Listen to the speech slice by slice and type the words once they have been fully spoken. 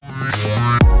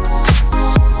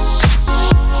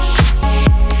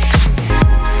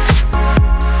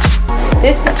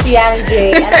Sienna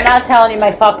G, and I'm not telling you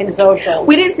my fucking socials.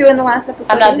 We didn't do it in the last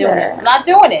episode. I'm not doing it. I'm not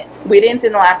doing it. We didn't do it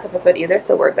in the last episode either,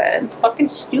 so we're good. Fucking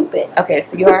stupid. Okay,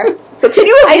 so you are. So can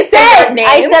you? I said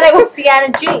I was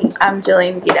Sienna G. I'm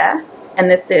Jillian Vita,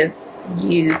 and this is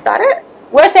You Thought It.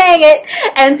 We're saying it.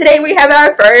 And today we have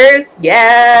our first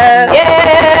guest.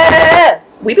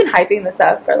 Yes. We've been hyping this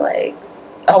up for like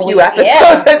a few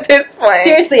episodes at this point.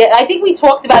 Seriously, I think we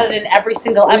talked about it in every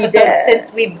single episode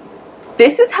since we've...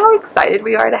 This is how excited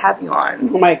we are to have you on.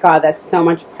 Oh my god, that's so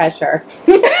much pressure.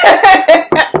 With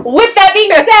that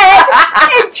being said,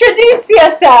 introduce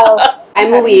yourself.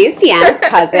 I'm Louise, Deanna's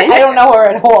cousin. I don't know her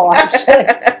at all, actually.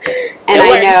 And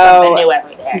I know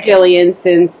Jillian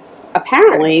since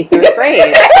apparently 3rd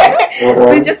grade.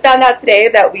 We just found out today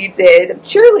that we did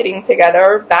cheerleading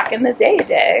together back in the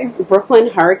day. Brooklyn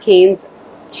Hurricanes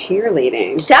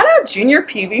cheerleading. Shout out Junior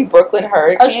Peavy Brooklyn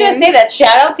Hurricanes. I was going to say that.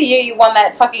 Shout out the year you won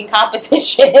that fucking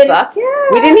competition. Fuck yeah.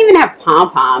 We didn't even have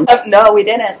pom-poms. No, we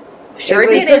didn't. Sure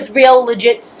didn't. Because real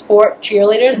legit sport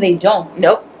cheerleaders, they don't.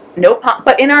 Nope. No pom.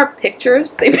 But in our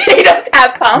pictures, they made us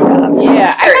have pom-poms.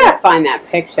 Yeah, I gotta find that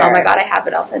picture. Oh my god, I have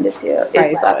it. I'll send it to you. It's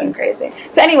Right. fucking crazy.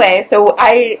 So anyway,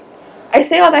 I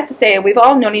say all that to say we've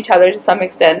all known each other to some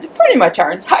extent pretty much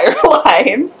our entire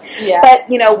lives. Yeah. But,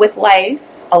 with life,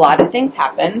 a lot of things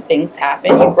happen. Things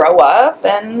happen. You grow up,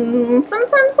 and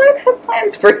sometimes life has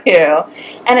plans for you.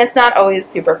 And it's not always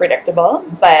super predictable,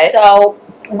 but... So,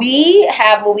 we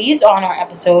have Louise on our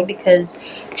episode because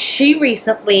she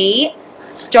recently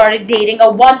started dating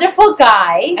a wonderful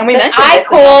guy and we that I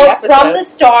called from the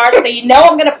start, so you know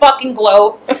I'm going to fucking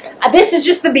gloat. This is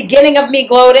just the beginning of me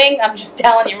gloating. I'm just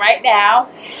telling you right now.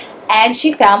 And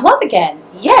she found love again.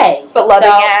 Yay. But love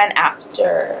again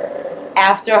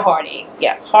after heartache.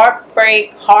 Yes.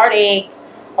 Heartbreak, heartache,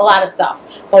 a lot of stuff.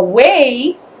 But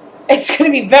it's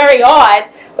going to be very odd,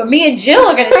 but me and Jill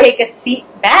are going to take a seat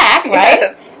back, right?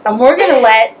 Yes. And we're going to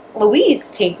let Louise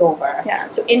take over. Yeah.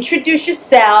 So introduce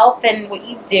yourself and what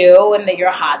you do and that you're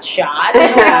a hot shot.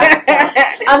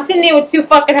 I'm sitting here with 2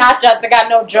 fucking hot shots. I got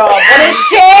no job. What a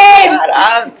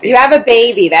shame! You have a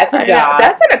baby. That's a job.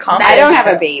 That's an accomplishment. I don't have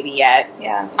a baby yet.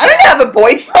 Yeah. I don't have a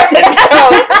boyfriend.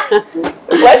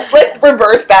 So let's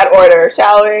reverse that order,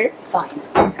 shall we? Fine.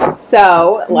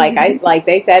 So, like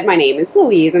they said, my name is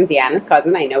Louise. I'm Deanna's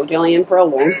cousin. I know Jillian for a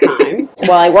long time.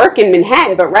 Well, I work in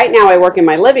Manhattan, but right now I work in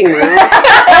my living room.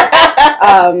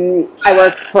 I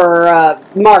work for a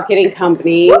marketing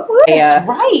company. That's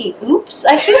right. Oops.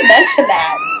 I should have mentioned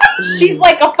that. She's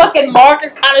like a fucking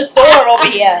market connoisseur over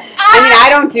here. I mean, I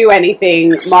don't do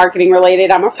anything marketing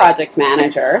related. I'm a project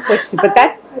manager, but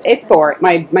it's boring.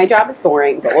 My job is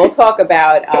boring, but we'll talk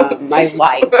about my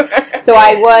life. So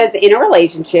I was in a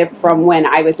relationship from when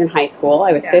I was in high school.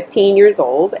 I was 15 years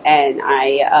old, and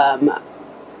I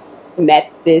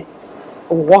met this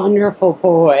wonderful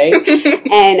boy,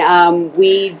 and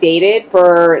we dated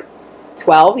for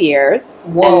 12 years.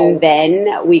 Whoa. And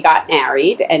then we got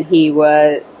married, and we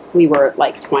were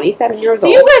like 27 years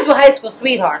old. So you guys were high school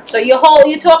sweethearts. So you're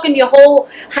talking your whole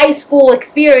high school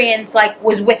experience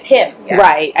was with him. Yeah.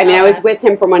 Right. I mean, I was with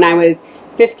him from when I was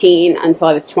 15 until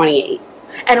I was 28.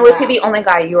 And was he the only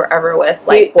guy you were ever with,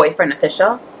 boyfriend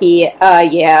official?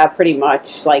 Yeah, pretty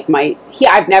much. Like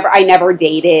I never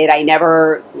dated. I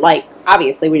never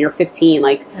obviously when you're 15,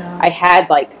 I had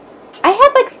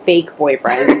fake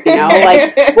boyfriends,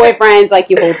 like boyfriends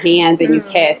you hold hands and you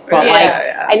kiss, but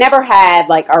I never had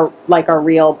a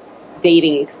real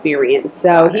dating experience.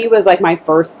 So he was my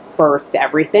first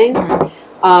everything.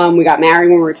 We got married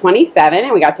when we were 27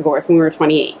 and we got divorced when we were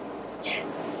 28.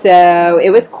 So it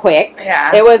was quick.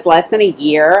 Yeah. It was less than a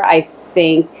year. I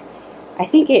think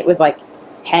it was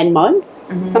 10 months,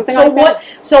 something like that.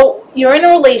 So you're in a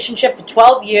relationship for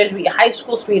 12 years with your high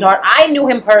school sweetheart. I knew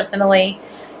him personally.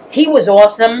 He was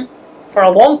awesome for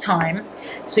a long time.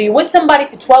 So you're with somebody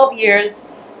for 12 years,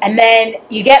 and then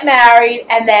you get married,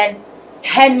 and then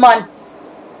 10 months,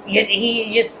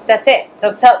 that's it.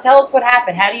 So tell us what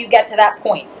happened. How do you get to that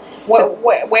point?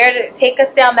 Where to take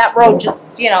us down that road?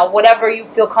 Just, whatever you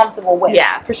feel comfortable with.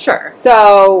 Yeah, for sure.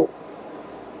 So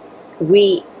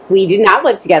we did not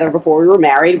live together before we were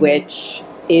married, which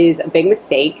is a big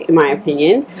mistake, in my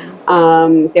opinion.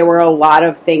 There were a lot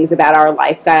of things about our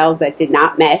lifestyles that did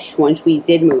not mesh once we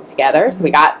did move together. So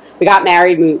we got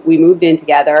married, we moved in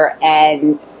together,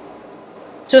 and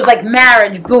so it's like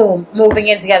marriage, boom, moving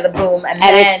in together, boom, and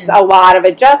then it's a lot of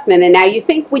adjustment. And now you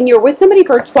think when you're with somebody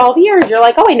for 12 years, you're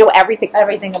like, oh, I know everything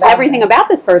about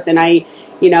this person.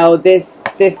 This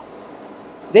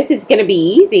is going to be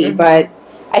easy, but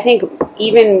I think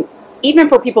even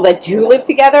for people that do live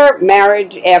together,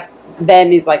 marriage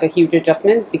then is like a huge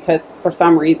adjustment because for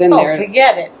some reason there's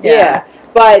forget it. yeah.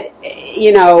 But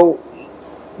you know,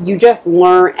 you just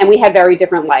learn, and we had very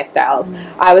different lifestyles.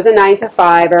 I was a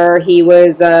 9-to-5er. He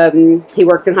was he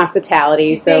worked in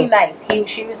hospitality. She's being nice.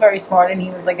 She was very smart, and he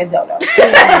was like a dodo.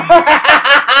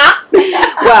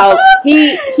 Well,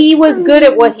 he was good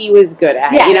at what he was good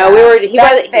at. Yeah, you know, he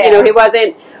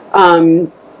wasn't.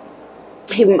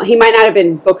 He might not have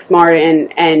been book smart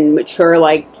and mature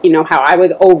like, you know, how I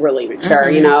was overly mature.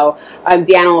 You know,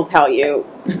 Deanna will tell you.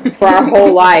 For our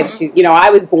whole lives, you know,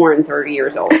 I was born 30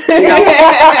 years old. You know?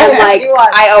 And like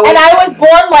I was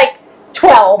born like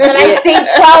 12, and I stayed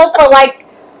 12 for like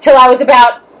till I was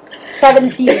about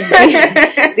 17.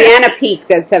 Deanna peaked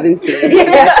at 17.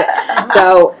 Yeah.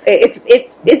 So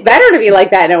it's better to be like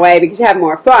that in a way because you have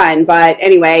more fun. But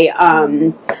anyway,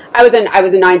 I was a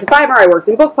 9-to-5er. I worked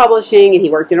in book publishing, and he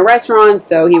worked in a restaurant.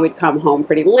 So he would come home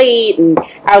pretty late, and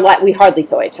we hardly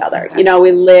saw each other. You know,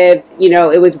 we lived. You know,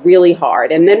 it was really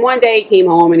hard. And then one day he came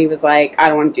home, and he was like, "I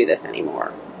don't want to do this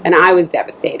anymore." And I was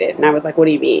devastated. And I was like, "What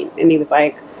do you mean?" And he was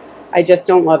like, "I just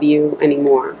don't love you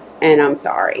anymore. And I'm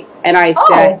sorry." And I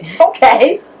said,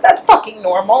 okay, that's fucking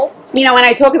normal. You know, and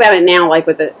I talk about it now, like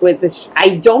with this,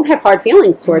 I don't have hard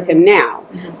feelings towards him now,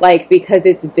 like because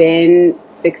it's been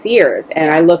 6 years,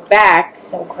 and I look back.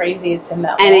 So crazy, it's been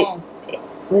that long.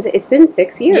 It's been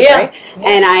 6 years, right? Yeah.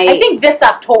 And I think this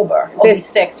October will be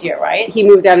 6 years, right? He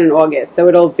moved out in August, so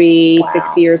it'll be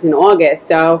 6 years in August.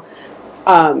 So,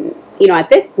 you know, at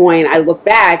this point, I look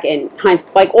back and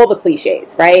like all the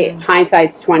cliches, right?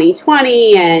 Hindsight's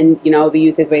 20/20, and you know, the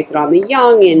youth is wasted on the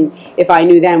young. And if I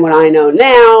knew then what I know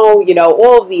now, you know,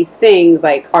 all of these things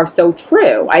like are so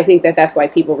true. I think that's why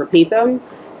people repeat them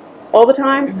all the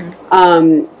time.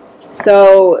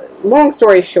 So, long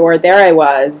story short, there I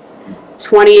was,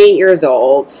 28 years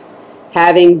old,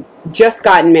 having just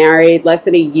gotten married less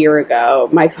than a year ago.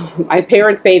 My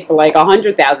parents paid for like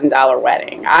 $100,000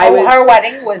 wedding. Her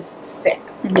wedding was sick.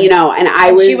 You know, and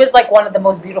she was like one of the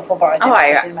most beautiful brides I've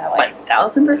ever seen in my life.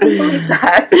 1,000% believe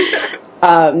that.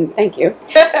 Thank you.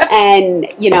 And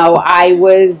you know, I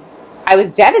was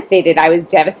devastated. I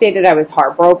was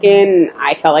heartbroken.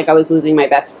 I felt like I was losing my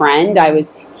best friend. I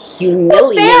was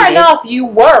humiliated. Well, fair enough, you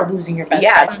were losing your best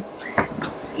friend.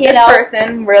 This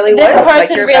person really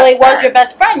was your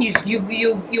best friend.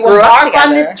 You embarked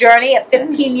on this journey at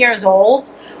 15 years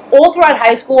old, all throughout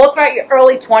high school, all throughout your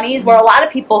early 20s, where a lot of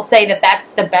people say that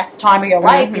that's the best time of your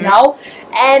life, you know?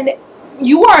 And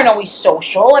you weren't always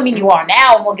social. I mean, you are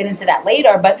now, and we'll get into that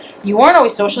later, but you weren't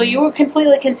always social. You were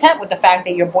completely content with the fact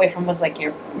that your boyfriend was like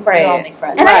your only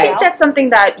friend. And I think that's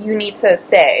something that you need to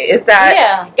say, is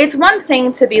that it's one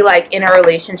thing to be like in a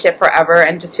relationship forever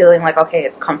and just feeling like, okay,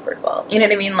 it's comfortable. You know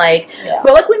what I mean? Like,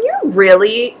 but like when you're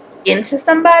really into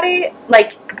somebody,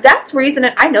 like that's reason.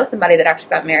 I know somebody that actually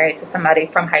got married to somebody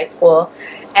from high school,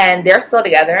 and they're still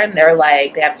together, and they're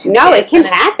like, they have 2 kids. No, it can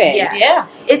happen. Yeah.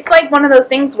 It's like one of those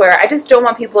things where I just don't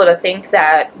want people to think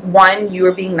that, one, you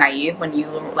were being naive when you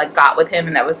like got with him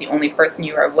and that was the only person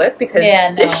you were with, because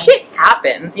this shit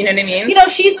happens. You know what I mean? You know,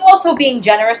 she's also being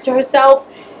generous to herself.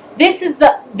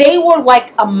 They were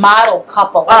like a model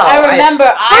couple. I remember.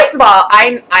 First of all,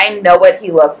 I know what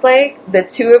he looks like. The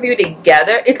two of you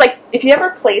together, it's like if you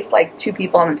ever place like two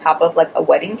people on the top of like a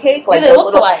wedding cake, like they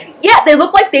look like. Yeah, they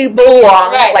look like they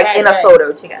belong in a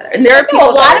photo together. And there are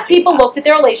people. A lot of people looked at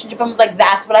their relationship and was like,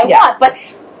 "That's what I want." But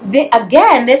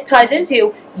again, this ties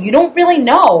into you don't really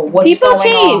know what's people going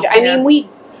change. on. I mean,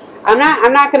 I'm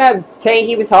not going to say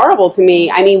he was horrible to me.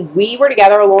 I mean, we were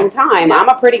together a long time. Yeah. I'm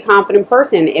a pretty confident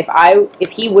person. If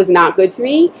he was not good to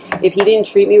me, if he didn't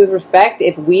treat me with respect,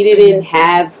 if we didn't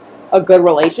have a good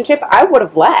relationship, I would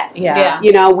have left. Yeah.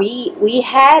 You know, we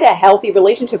had a healthy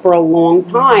relationship for a long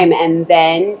time, and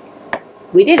then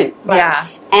we didn't. Yeah.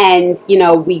 And, you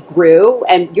know, we grew,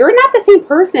 and you're not the same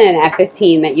person at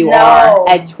 15 that you are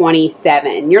at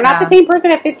 27. You're not the same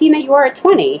person at 15 that you are at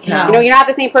 20. No. You know, you're not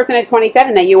the same person at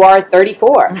 27 that you are at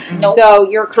 34. Nope. So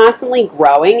you're constantly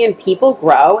growing, and people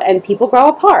grow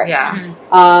apart. Yeah.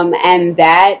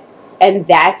 And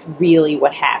that's really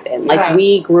what happened. Like,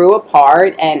 we grew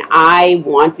apart, and I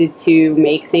wanted to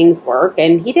make things work,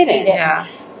 and he didn't. Yeah.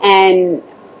 And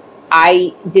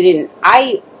I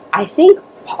think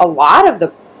a lot of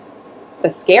the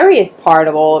scariest part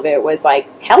of all of it was like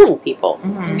telling people.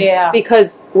 Yeah.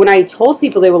 Because when I told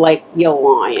people, they were like, "You're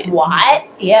lying." What?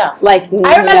 Yeah. Like,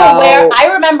 I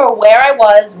remember where I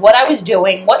was, what I was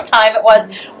doing, what time it was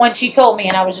when she told me,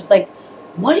 and I was just like,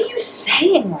 "What are you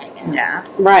saying right now?" Yeah.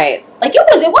 Right. Like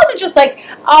it wasn't just like,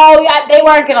 "Oh yeah, they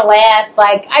weren't gonna last."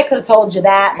 Like I could have told you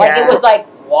that. Like it was like,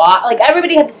 what? Like,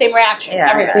 everybody had the same reaction. Yeah.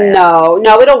 Everybody.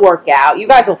 No, it'll work out. You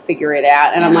guys will figure it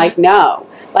out. And I'm like, no.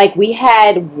 Like, we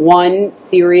had one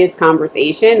serious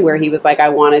conversation where he was like, I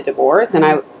want a divorce. And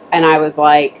I was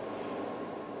like,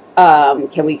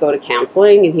 can we go to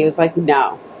counseling? And he was like,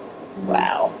 no.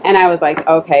 Wow. And I was like,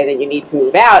 okay, then you need to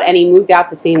move out. And he moved out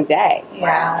the same day.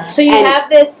 Wow. So you have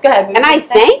this, go ahead. And I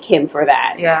thank him for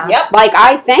that. Yeah. Yep. Like,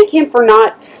 I thank him for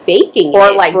not faking or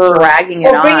it. like dragging it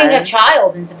on. Or bringing a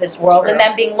child into this world and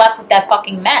then being left with that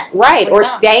fucking mess. Right. Or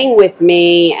staying with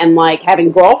me and like having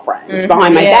girlfriends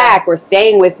behind my back, or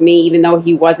staying with me even though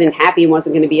he wasn't happy and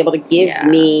wasn't going to be able to give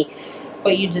me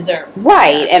what you deserve.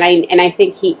 Right. Yeah. And I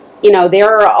think he, you know,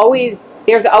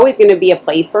 there's always going to be a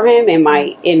place for him in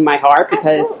my heart,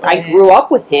 because I grew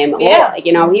up with him. Yeah.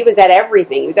 You know, he was at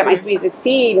everything. He was at my Sweet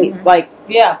 16, like,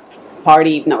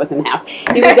 party, even though it was in the house.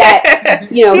 He was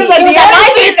at, you know, he was at my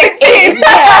Sweet 16. Yeah.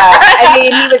 I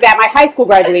mean, he was at my high school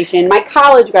graduation, my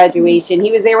college graduation.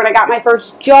 He was there when I got my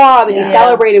first job, and he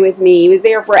celebrated with me. He was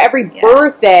there for every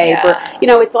birthday. Yeah. For, you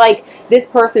know, it's like, this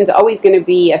person's always going to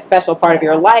be a special part of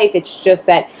your life. It's just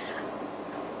that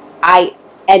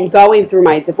and going through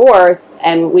my divorce,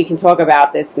 and we can talk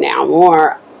about this now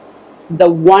more, the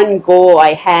one goal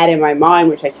I had in my mind,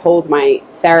 which I told my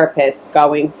therapist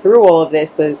going through all of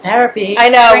this, was therapy. I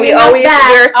know,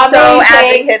 we're so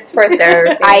advocates for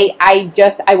therapy.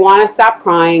 I want to stop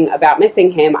crying about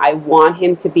missing him. I want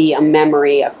him to be a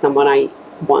memory of someone I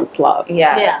once loved.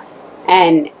 Yes.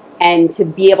 And to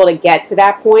be able to get to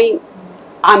that point,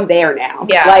 I'm there now.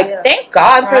 Yeah. Like, thank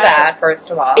God for that, first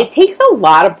of all. It takes a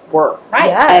lot of work. Right.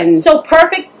 Yes. And so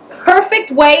perfect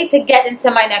way to get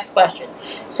into my next question.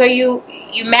 So you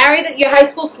married your high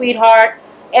school sweetheart.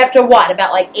 After what?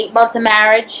 About like 8 months of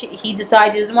marriage, he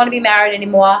decides he doesn't want to be married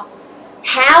anymore.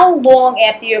 How long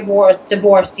after your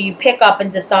divorce do you pick up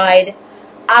and decide,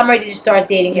 I'm ready to start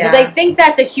dating? Because I think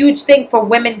that's a huge thing for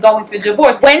women going through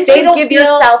divorce. When do you give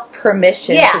yourself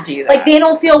permission to do that? Like, they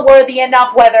don't feel worthy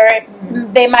enough, whether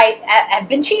they might have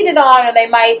been cheated on, or they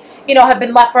might, have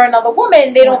been left for another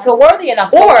woman. They don't feel worthy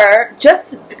enough. Or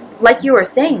just, like you were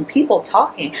saying, people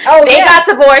talking. Oh, they got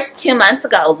divorced 2 months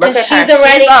ago. Look at her. She's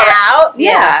already out.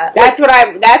 Yeah. That's what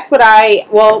I,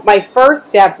 well, my first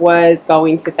step was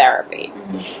going to therapy.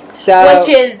 Which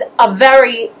is a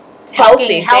very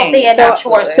healthy and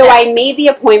mature step. So I made the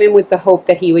appointment with the hope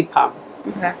that he would come.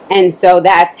 Okay. And so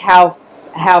that's how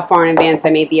far in advance I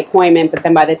made the appointment. But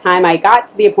then by the time I got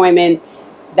to the appointment,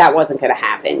 that wasn't going to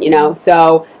happen,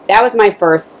 So that was my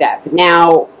first step.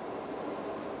 Now,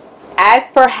 as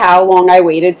for how long I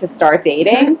waited to start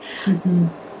dating,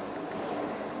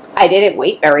 I didn't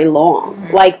wait very long.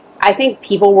 Like, I think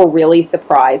people were really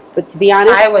surprised. But to be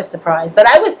honest, I was surprised. But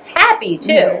I was happy,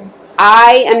 too.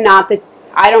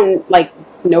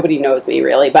 Nobody knows me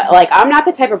really, but like, I'm not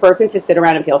the type of person to sit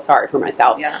around and feel sorry for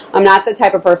myself. Yes. I'm not the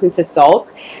type of person to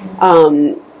sulk.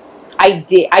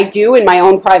 I do in my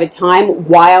own private time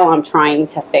while I'm trying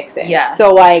to fix it. Yeah.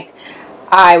 So like,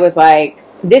 I was like,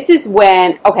 this is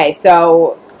when, okay,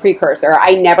 so precursor,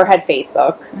 I never had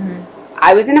Facebook.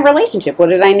 I was in a relationship. What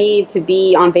did I need to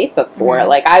be on Facebook for?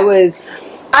 Like, I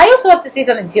also have to say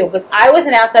something, too, because I was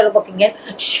an outsider looking in.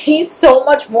 She's so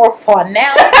much more fun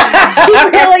now. She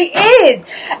really is.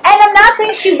 And I'm not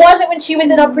saying she wasn't when she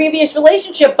was in her previous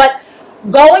relationship, but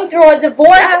going through a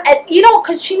divorce,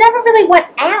 because she never really went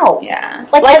out. Yeah.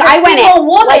 Like I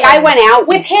went out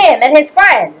with him and his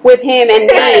friends. With him and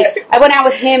me. I went out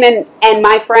with him and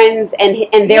my friends and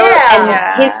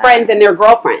his friends and their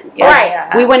girlfriends. Yeah. Right.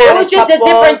 Yeah. We went out. It was just a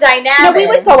different dynamic. We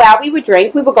would go out, we would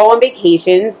drink, we would go on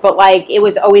vacations, but like, it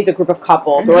was always a group of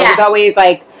couples, or it was always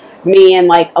like me and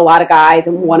like a lot of guys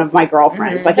and one of my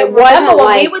girlfriends. Like, it wasn't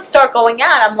when we would start going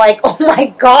out, I'm like, oh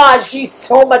my God, she's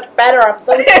so much better. I'm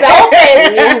so selfish.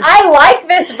 I like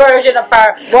this version of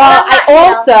her. Well, I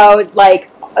also like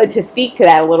to speak to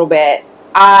that a little bit.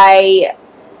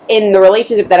 In the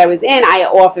relationship that I was in, I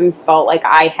often felt like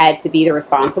I had to be the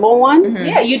responsible one.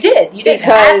 Yeah, you did. You didn't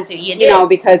have to. You did.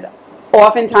 Because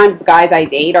oftentimes the guys I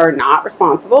date are not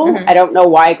responsible. I don't know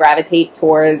why I gravitate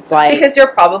towards like... Because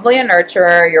you're probably a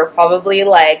nurturer. You're probably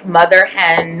like mother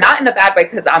hen. Not in a bad way,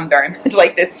 because I'm very much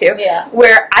like this too. Yeah.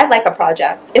 Where I like a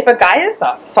project. If a guy is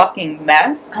a fucking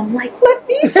mess, I'm like, let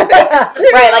me fix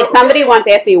it. Right, like somebody once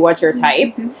asked me, what's your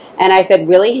type? And I said,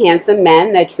 really handsome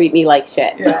men that treat me like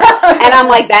shit. Yeah. And I'm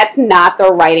like, that's not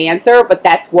the right answer, but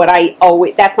that's what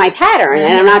that's my pattern.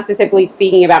 And I'm not specifically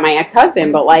speaking about my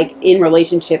ex-husband, but like in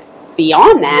relationships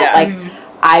beyond that, like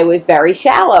I was very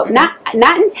shallow, not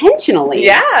intentionally.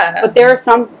 Yeah. But there's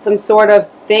some sort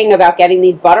of thing about getting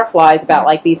these butterflies about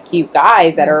like these cute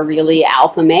guys that are really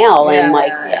alpha male and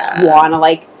like want to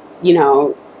like,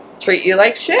 treat you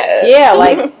like shit. Yeah,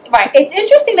 right. It's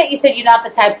interesting that you said you're not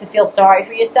the type to feel sorry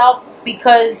for yourself,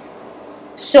 because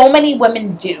so many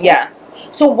women do. Yes.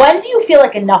 So when do you feel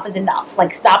like enough is enough?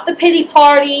 Like, stop the pity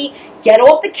party, get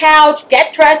off the couch,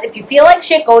 get dressed. If you feel like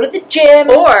shit, go to the gym.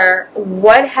 Or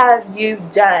what have you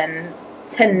done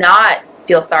to not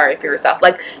feel sorry for yourself?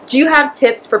 Like, do you have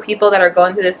tips for people that are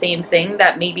going through the same thing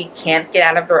that maybe can't get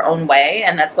out of their own way?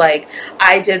 And that's like,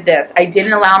 I did this. I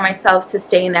didn't allow myself to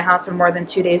stay in the house for more than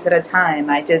 2 days at a time.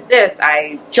 I did this.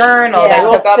 I journaled. I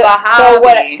took up a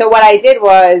hobby. So what I did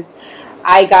was,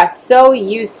 I got so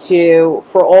used to,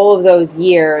 for all of those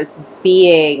years,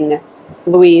 being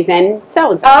Louise and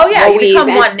so-and-so. Oh, yeah, Louise, you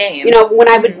become one name. You know, when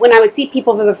I would see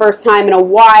people for the first time in a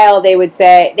while, they would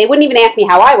say, they wouldn't even ask me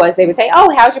how I was. They would say,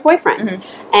 oh, how's your boyfriend?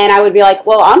 Mm-hmm. And I would be like,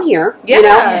 well, I'm here. Yeah. You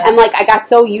know? And, like, I got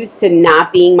so used to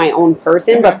not being my own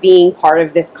person, but being part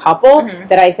of this couple,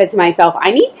 that I said to myself, I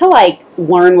need to, like,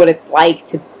 learn what it's like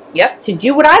to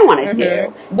do what I want to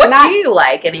do. What do you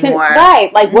like anymore?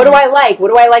 Right. Like, what do I like? What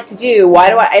do I like to do? Why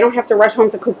do I don't have to rush home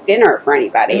to cook dinner for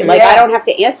anybody. Like, I don't have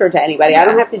to answer to anybody. I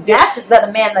don't have to do... Ash is not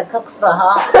a man that cooks for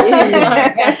her.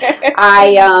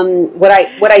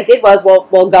 What I did was,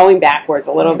 well, going backwards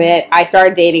a little bit, I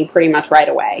started dating pretty much right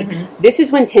away. This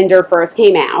is when Tinder first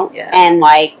came out. And,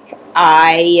 like,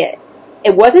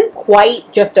 it wasn't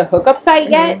quite just a hookup site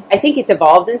yet. I think it's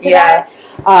evolved into that.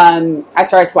 I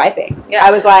started swiping.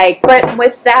 I was like... But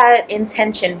with that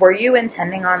intention, were you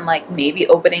intending on, like, maybe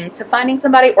opening to finding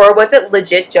somebody? Or was it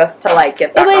legit just to, like,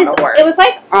 get back on the horse? It was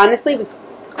like, honestly, it was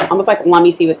almost like, let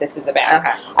me see what this is about.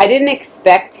 Okay. I didn't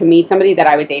expect to meet somebody that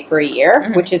I would date for a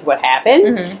year, which is what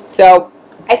happened. So,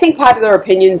 I think popular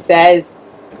opinion says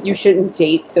you shouldn't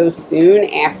date so soon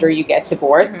after you get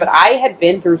divorced. But I had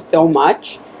been through so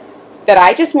much that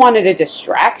I just wanted a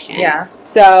distraction. Yeah.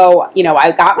 So, you know,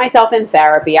 I got myself in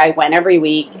therapy. I went every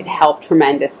week. It helped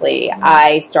tremendously.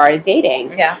 I started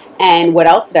dating. Yeah. And what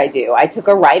else did I do? I took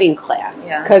a writing class.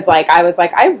 Yeah. Because, like, I was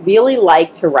like, I really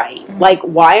like to write. Like,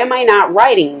 why am I not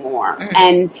writing more?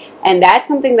 And that's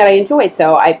something that I enjoyed.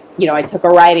 So, I took a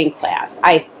writing class.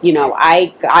 I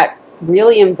got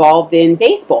really involved in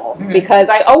baseball because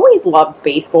I always loved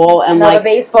baseball and another like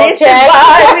baseball check.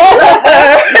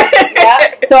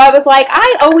 So I was like,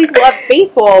 I always loved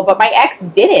baseball, but my ex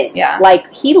didn't. Yeah.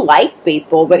 Like, he liked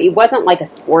baseball, but he wasn't like a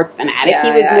sports fanatic.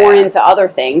 He was more into other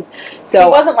things. So he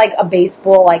wasn't like a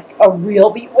baseball, like a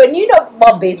real. When you don't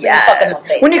love baseball, you fucking love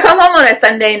baseball. When you come home on a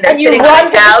Sunday and they're sitting on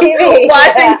the couch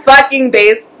watching fucking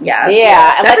base. Yeah.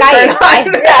 And like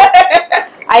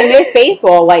I miss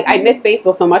baseball. Like, I miss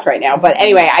baseball so much right now. But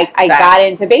anyway, I got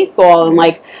into baseball and,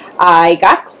 like, I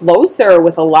got closer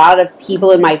with a lot of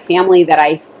people in my family that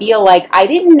I feel like I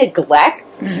didn't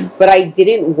neglect, but I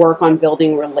didn't work on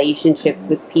building relationships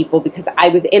with people because I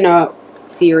was in a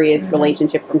serious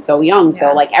relationship from so young.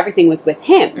 So, like, everything was with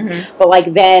him. But,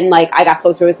 like, then, like, I got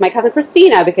closer with my cousin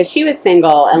Christina because she was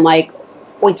single and, like,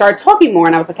 we started talking more,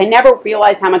 and I was like, I never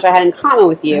realized how much I had in common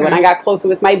with you. And I got closer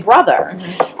with my brother,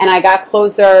 and I got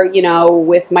closer, you know,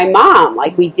 with my mom.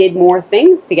 Like, we did more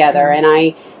things together, and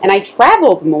I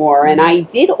traveled more, and I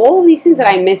did all these things that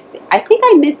I think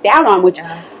I missed out on, which,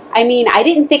 I mean, I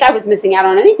didn't think I was missing out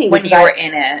on anything. When you were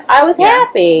in it. I was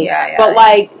happy. But,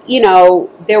 like, you know,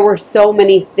 there were so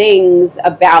many things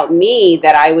about me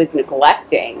that I was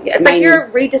neglecting. It's like you're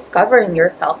rediscovering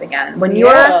yourself again. When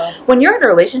you're in a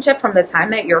relationship from the time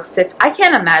that you're 15, I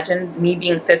can't imagine me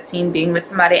being 15, being with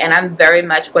somebody, and I'm very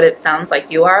much what it sounds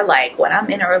like you are. Like, when I'm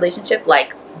in a relationship,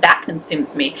 like, that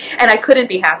consumes me, and I couldn't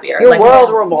be happier. Your like,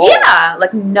 world revolves. Yeah,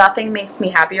 like, nothing makes me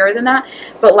happier than that.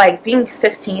 But, like, being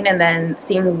 15 and then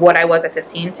seeing what I was at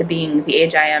 15 to being the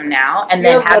age I am now, and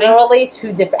then having literally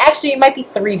two different. Actually, it might be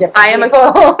three different.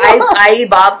 I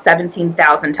evolved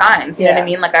 17,000 times. You know what I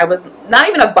mean? Like, I was not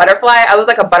even a butterfly. I was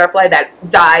like a butterfly that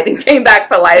died and came back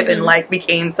to life and like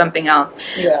became something else.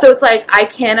 Yeah. So it's like I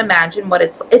can't imagine what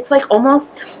it's like.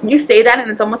 Almost you say that,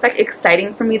 and it's almost like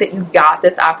exciting for me that you got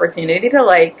this opportunity to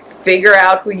like figure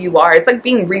out who you are. It's like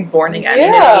being reborn again. Yeah,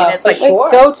 you know what I mean? It's like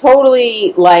so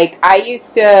totally like I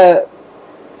used to.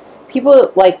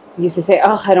 People like used to say,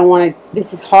 "Oh, I don't want to.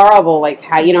 This is horrible. Like,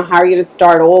 how are you going to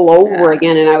start all over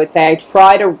again?" And I would say, I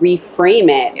try to reframe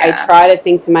it. Yeah. I try to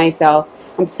think to myself,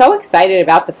 I'm so excited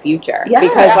about the future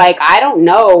because, like, I don't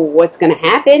know what's going to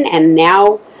happen, and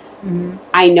now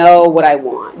I know what I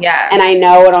want. Yeah, and I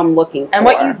know what I'm looking for, and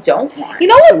what you don't want. You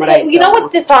know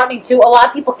what's disheartening too? A lot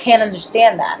of people can't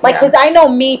understand that. Like, because I know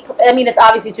me. I mean, it's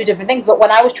obviously two different things. But when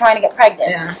I was trying to get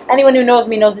pregnant, anyone who knows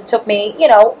me knows it took me. You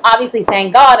know, obviously,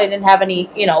 thank God I didn't have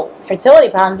any, you know, fertility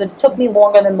problems. But it took me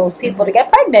longer than most people to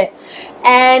get pregnant,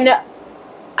 and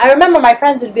I remember my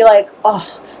friends would be like,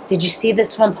 oh, did you see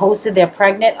this one posted? They're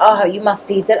pregnant. Oh, you must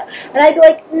be. And I'd be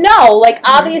like, no. Like,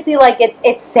 obviously, like,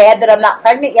 it's sad that I'm not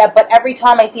pregnant yet. But every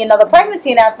time I see another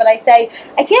pregnancy announcement, I say,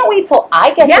 I can't wait till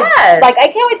I get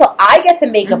to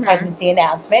make a pregnancy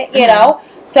announcement, you know?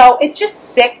 So it's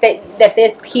just sick that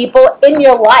there's people in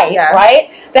your life,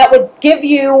 right, that would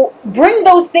bring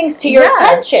those things to your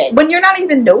attention. When you're not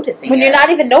even noticing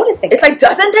It's like,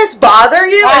 doesn't this bother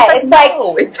you? Right. It's like,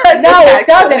 no, it doesn't. No, it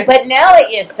doesn't. But now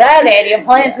that you said it, you're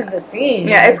planting the seed.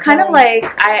 Yeah, it's kind of like,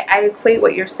 I equate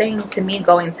what you're saying to me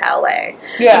going to LA.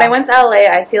 Yeah. When I went to LA,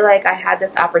 I feel like I had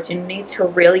this opportunity to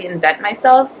really invent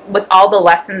myself with all the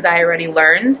lessons I already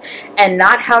learned, and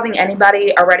not having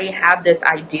anybody already have this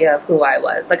idea of who I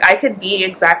was. Like, I could be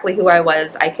exactly who I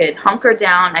was. I could hunker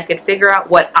down. I could figure out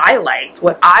what I liked,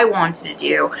 what I wanted to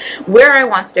do, where I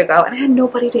wanted to go, and I had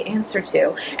nobody to answer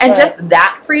to. And just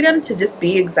that freedom to just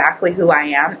be exactly who I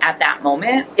am at that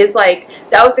moment is like,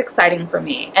 that was exciting for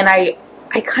me. And I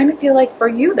kind of feel like for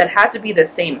you that had to be the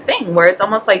same thing, where it's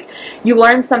almost like you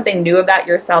learn something new about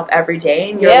yourself every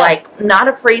day, and you're like not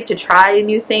afraid to try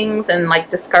new things and like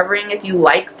discovering if you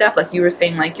like stuff. Like you were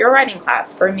saying, like your writing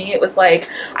class. For me, it was like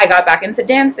I got back into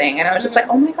dancing, and I was just like,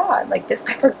 oh my god, like this,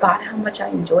 I forgot how much I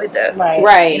enjoyed this.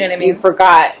 Right. You know what I mean? You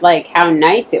forgot like how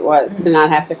nice it was to not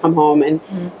have to come home and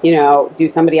you know, do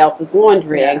somebody else's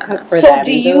laundry and cook for them. So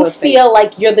do you feel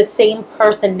like you're the same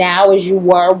person now as you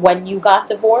were when you got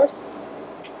divorced?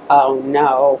 Oh,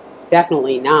 no,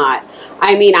 definitely not.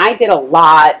 I mean, I did a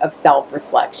lot of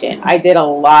self-reflection. I did a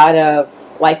lot of,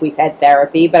 like we said,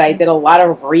 therapy, but I did a lot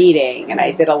of reading, and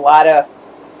I did a lot of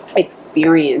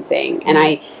experiencing, and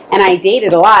I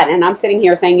dated a lot, and I'm sitting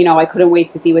here saying, you know, I couldn't wait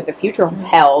to see what the future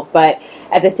held, but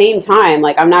at the same time,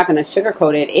 like, I'm not going to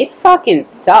sugarcoat it, it fucking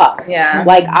sucked. Yeah.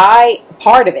 Like,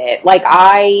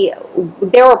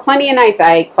 there were plenty of nights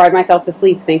I cried myself to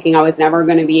sleep thinking I was never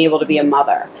going to be able to be a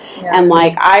mother. Yeah. And,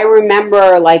 like, I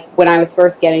remember, like, when I was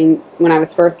first getting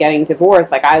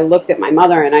divorced, like, I looked at my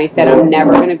mother and I said, I'm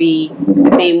never going to be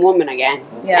the same woman again.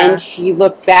 Yeah. And she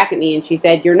looked back at me and she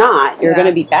said, you're not. You're going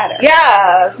to be better. Yeah,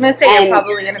 I was going to say you're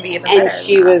probably going to be even better. And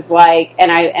she was like,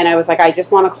 and I was like, I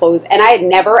just want to close. And I had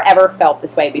never, ever felt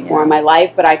this way before in my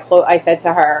life, but I said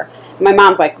to her, my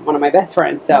mom's like one of my best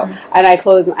friends, so, and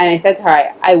I said to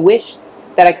her, I wish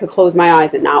that I could close my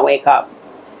eyes and not wake up.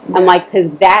 I'm like, because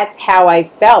that's how I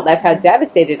felt. That's how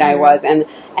devastated I was. And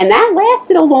that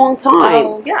lasted a long time.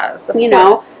 Oh, yes, of course.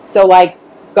 Know? So, like,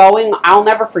 I'll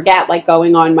never forget, like,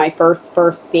 going on my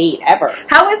first date ever.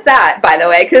 How was that, by the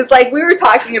way? Because, like, we were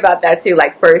talking about that, too,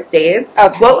 like, first dates.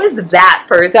 Okay. What was that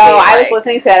first date I was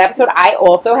listening to that episode. I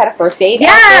also had a first date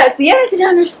outfit. Yeah, I didn't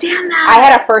understand that. I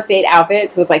had a first date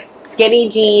outfit. So it was, like, skinny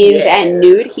jeans and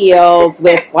nude heels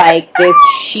with, like, this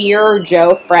sheer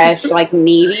Joe Fresh, like,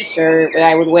 navy shirt that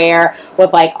I would wear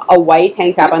with, like, a white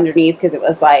tank top underneath because it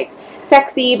was, like,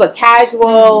 sexy but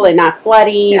casual and not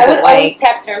slutty. I would always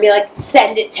text her and be like,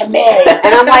 send it to me. And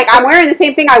I'm like, I'm wearing the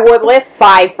same thing I wore the last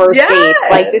 5 first dates.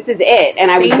 Like, this is it.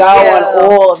 And I would go on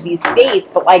all of these dates,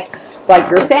 but like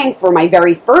you're saying, for my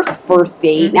very first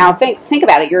date, now think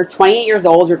about it. You're 28 years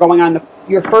old. You're going on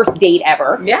your first date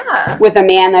ever. Yeah. With a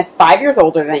man that's 5 years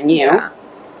older than you. Yeah.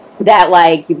 That,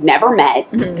 like, you've never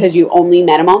met because you only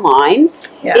met him online.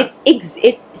 Yeah.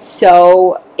 It's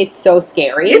so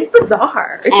scary. It's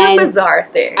bizarre. It's a bizarre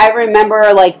thing. I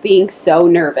remember, like, being so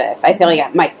nervous. I feel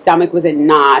like my stomach was in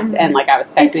knots and, like, I was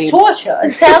texting. It's torture.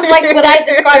 It sounds like what I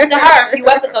described to her a few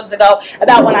episodes ago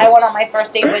about when I went on my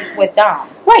first date with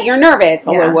Dom. Right, you're nervous.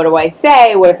 Yeah. What do I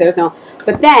say? What if there's no...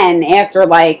 But then, after,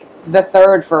 like, the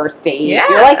third first date,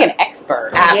 you're like an expert.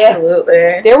 Absolutely.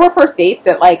 Yeah. There were first dates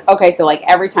that, like, okay, so, like,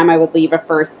 every time I would leave a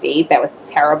first date that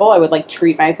was terrible, I would, like,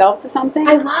 treat myself to something.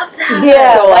 I love that.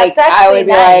 Yeah, so, like, I would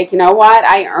be like, you know what?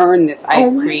 I earned this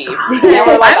ice cream. And there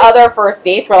were, like, other first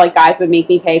dates where, like, guys would make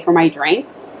me pay for my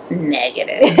drinks.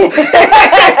 Negative.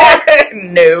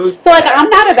 No. So, like, I'm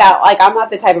not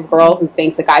the type of girl who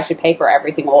thinks a guy should pay for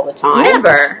everything all the time.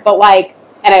 Never. But, like,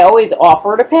 and I always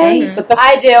offer to pay. But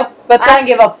I do. But I don't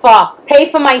give a fuck. Pay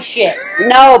for my shit.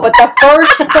 No, but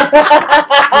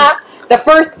the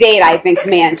first date I think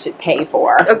man should pay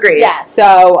for. Agreed. Yeah.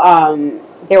 So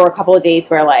there were a couple of dates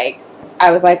where, like,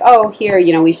 I was like, oh, here,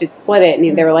 you know, we should split it.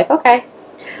 And they were like, okay.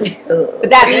 But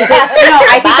that means that,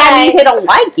 I think that means they don't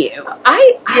like you.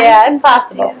 Yeah, it's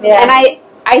possible. Yeah. And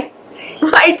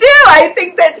I do. I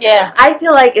think that. Yeah. I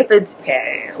feel like if it's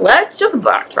okay, let's just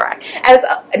backtrack. As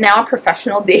now a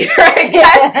professional dater, I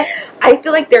guess. I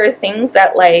feel like there are things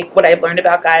that, like, what I've learned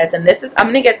about guys, and this is, I'm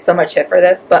gonna get so much shit for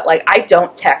this, but like, I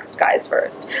don't text guys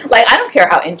first. Like, I don't care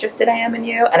how interested I am in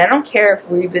you, and I don't care if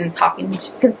we've been talking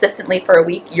consistently for a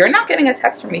week. You're not getting a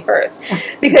text from me first,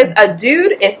 because a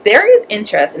dude, if there is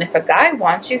interest, and if a guy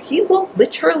wants you, he will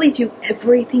literally do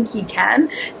everything he can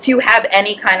to have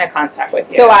any kind of contact with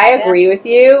you. So I agree with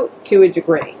you to a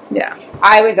degree. Yeah.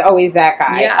 I was always that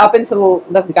guy, up until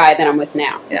the guy that I'm with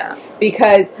now. Yeah.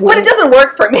 Because... But it doesn't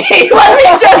work for me. Let me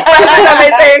just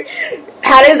everything.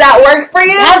 How does that work for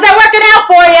you? How's that working out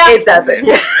for you? It doesn't.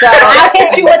 So I'll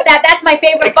hit you with that. That's my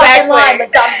favorite fucking line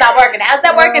when something's not working. How's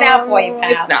that working out for you,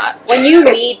 pal? It's not. When you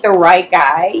meet the right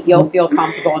guy, you'll feel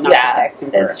comfortable enough to text him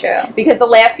first. It's true. Because the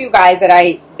last few guys that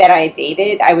I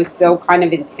dated, I was so kind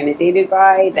of intimidated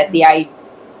by that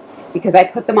because I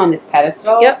put them on this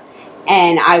pedestal. Yep.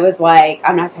 And I was like,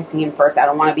 I'm not texting him first. I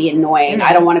don't want to be annoying. Mm-hmm.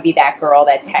 I don't want to be that girl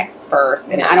that texts first.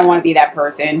 And I don't want to be that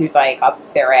person who's like up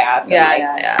their ass. And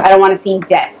I don't want to seem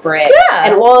desperate. Yeah.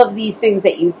 And all of these things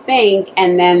that you think.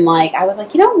 And then like, I was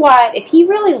like, you know what? If he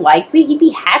really liked me, he'd be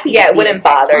happy. Yeah, it wouldn't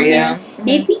bother you. Mm-hmm.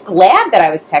 He'd be glad that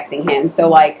I was texting him. So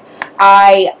like,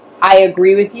 I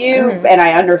agree with you, and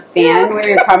I understand where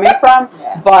you're coming from.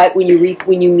 But when you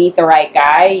meet the right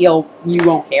guy, you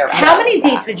won't care. How many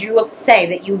dates would you say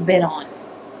that you've been on?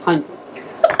 Hundreds.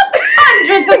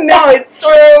 Hundreds of. No, it's true.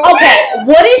 Okay,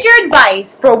 what is your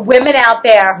advice for women out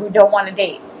there who don't want to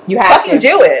date? You have to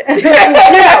do it.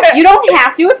 No, you don't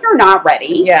have to if you're not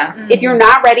ready. Yeah. Mm-hmm. If you're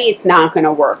not ready, it's not going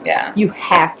to work. Yeah. You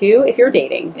have to if you're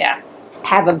dating. Yeah.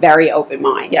 Have a very open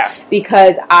mind. Yes.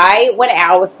 Because I went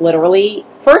out with literally,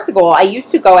 first of all, I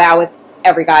used to go out with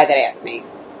every guy that asked me.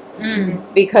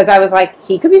 Mm. Because I was like,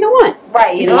 he could be the one.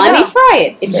 Right. You let me try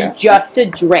it. It's just a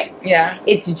drink. Yeah.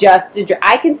 It's just a drink.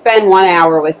 I can spend 1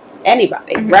 hour with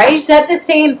anybody, right? You said the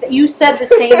same thing.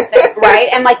 Right?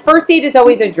 And like, first date is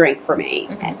always a drink for me.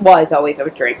 It was always a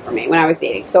drink for me when I was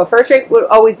dating. So first date would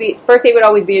always be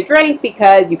a drink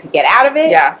because you could get out of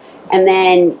it. Yeah. And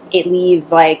then it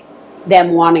leaves like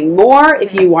them wanting more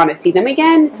if you want to see them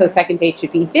again. So second date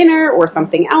should be dinner or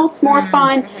something else more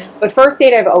fun. But first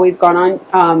date I've always gone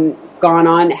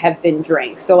on have been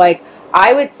drinks. So like,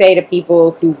 I would say to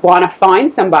people who want to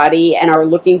find somebody and are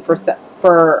looking for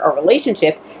a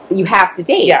relationship, you have to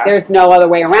date. Yeah. There's no other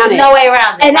way around it. No way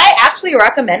around it. And I actually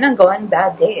recommend on going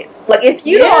bad dates. Like, if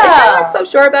you're not so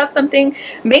sure about something,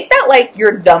 make that like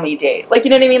your dummy date. Like, you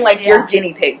know what I mean? Like your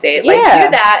guinea pig date. Like, do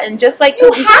that and just like,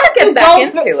 you have to get back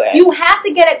into it. You have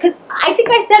to get it. Because I think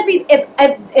I said,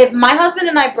 if my husband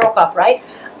and I broke up, right?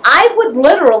 I would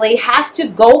literally have to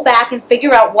go back and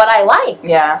figure out what I like.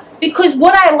 Yeah. Because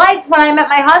what I liked when I met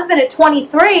my husband at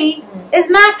 23 is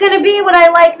not going to be what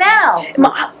I like now.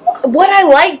 What I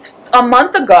liked a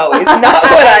month ago is not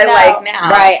what I like now.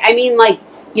 Right. I mean, like,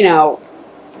 you know,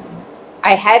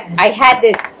 I had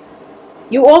this.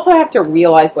 You also have to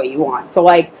realize what you want. So,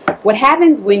 like, what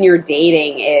happens when you're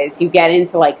dating is you get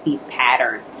into, like, these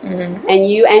patterns. Mm-hmm. And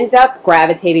you end up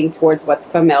gravitating towards what's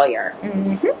familiar.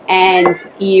 Mm-hmm. And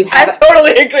you have... I'm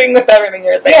totally agreeing with everything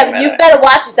you're saying. Yeah, but you better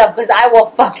watch yourself because I will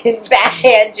fucking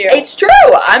backhand you. It's true.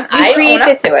 I create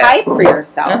this type for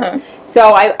yourself. Uh-huh.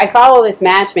 So I follow this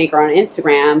matchmaker on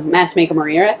Instagram, Matchmaker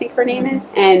Maria, I think her name is.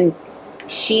 And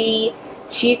she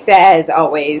says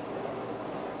always...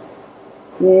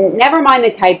 Never mind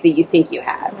the type that you think you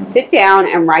have. Mm-hmm. Sit down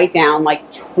and write down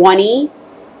like 20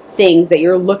 things that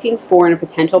you're looking for in a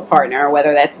potential partner,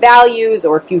 whether that's values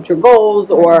or future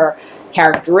goals or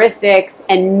characteristics,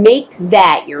 and make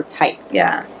that your type.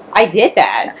 Yeah. I did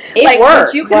that. It like, worked.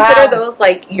 Would you consider those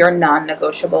like your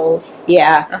non-negotiables?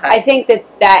 Yeah. Okay. I think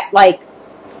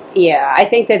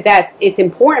that it's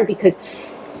important because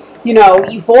you know,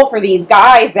 you fall for these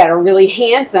guys that are really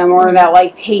handsome or that,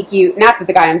 like, take you... Not that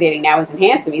the guy I'm dating now isn't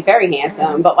handsome. He's very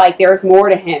handsome. But, like, there's more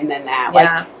to him than that.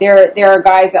 Yeah. Like, there are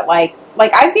guys that, like...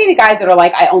 Like, I've dated guys that are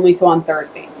like, I only saw on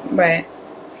Thursdays. Right.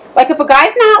 Like, if a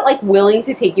guy's not, like, willing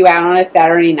to take you out on a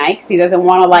Saturday night because he doesn't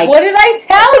want to, like... What did I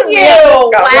tell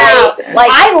you? Wow. Like,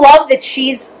 I love that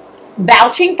she's...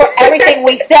 vouching for everything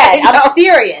we said. I'm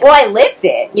serious. Well, I lived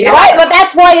it, you know. Right, but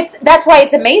that's why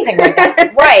it's amazing right now.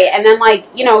 Right, and then like,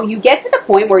 you know, you get to the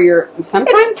point where you're sometimes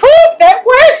it's proof that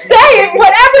we're saying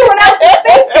what everyone else is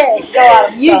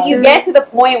thinking. You get to the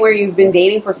point where you've been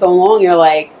dating for so long, you're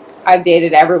like, I've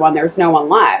dated everyone, there's no one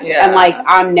left. Yeah. And like,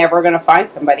 I'm never gonna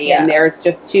find somebody and there's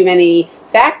just too many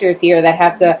factors here that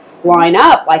have to line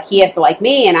up. Like, he has to like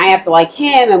me and I have to like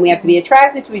him and we have to be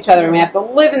attracted to each other and we have to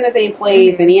live in the same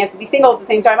place and he has to be single at the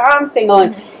same time I'm single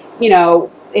and you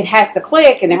know, it has to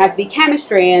click and there has to be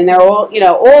chemistry and they're all,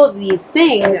 all of these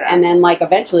things. Yeah. And then like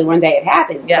eventually one day it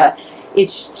happens. Yeah. But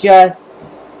it's just,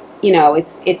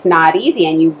 it's not easy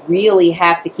and you really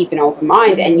have to keep an open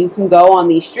mind. Mm-hmm. And you can go on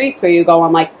these streets where you go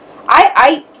on like,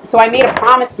 so I made a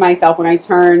promise to myself when I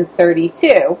turned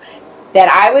 32 that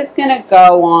I was going to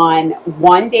go on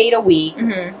 1 date a week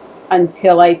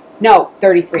until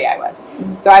 33 I was.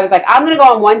 Mm-hmm. So I was like, I'm going to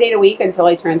go on 1 date a week until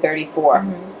I turn 34.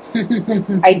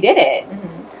 Mm-hmm. I did it.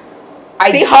 Mm-hmm.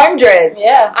 I see hundreds.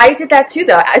 Yeah. I did that too,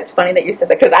 though. It's funny that you said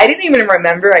that because I didn't even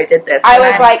remember I did this. I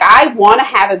was like, I want to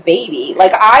have a baby.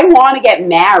 Like, I want to get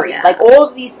married. Yeah. Like, all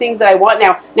of these things that I want.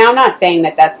 Now, I'm not saying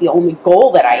that that's the only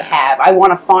goal that I have. I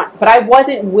want to find, but I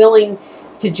wasn't willing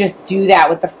to just do that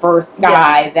with the first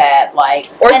guy that, like,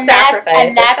 or sacrifice.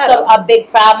 And that's a big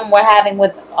problem we're having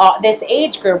with this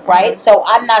age group, right? Mm-hmm. So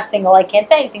I'm not single. I can't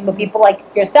say anything, but people like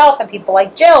yourself and people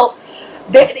like Jill,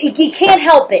 you can't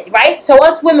help it, right? So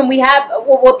us women, we have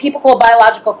what people call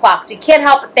biological clocks. You can't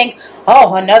help but think,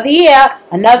 another year,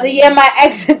 my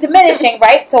eggs are diminishing,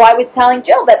 right? So I was telling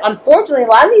Jill that unfortunately a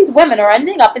lot of these women are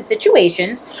ending up in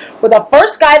situations where the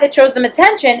first guy that shows them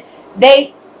attention,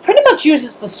 they pretty much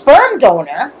uses the sperm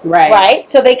donor, right?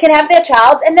 So they can have their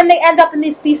child, and then they end up in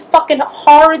these fucking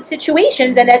horrid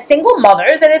situations, and they're single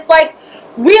mothers, and it's like,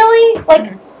 really?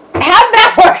 Like, have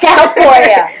that work out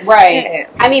for you. Right.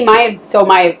 I mean,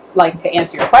 to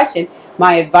answer your question,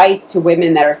 my advice to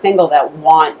women that are single that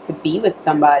want to be with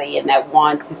somebody and that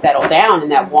want to settle down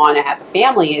and that want to have a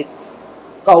family is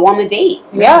go on the date.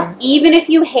 Yeah. Even if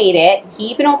you hate it,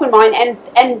 keep an open mind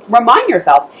and remind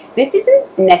yourself, this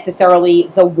isn't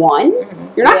necessarily the one. Mm-hmm.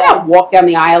 You're not going to walk down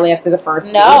the aisle after the first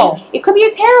date. It could be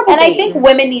a terrible date. I think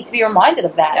women need to be reminded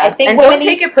of that. Yeah. I think and don't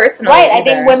take it personally. Right. I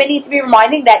think women need to be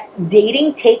reminded that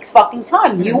dating takes fucking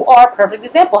time. Mm-hmm. You are a perfect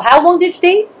example. How long did you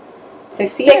date?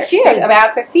 6 years.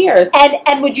 About 6 years.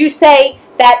 And would you say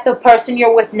that the person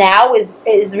you're with now is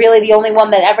really the only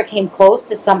one that ever came close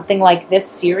to something like this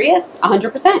serious?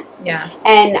 100%. Yeah.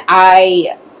 And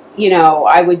I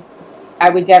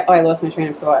would definitely, I lost my train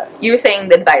of thought. You were saying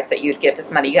the advice that you'd give to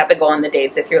somebody. You have to go on the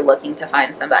dates if you're looking to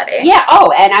find somebody. Yeah.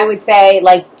 And I would say,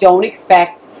 like, don't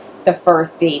expect the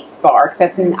first date sparks.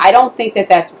 I don't think that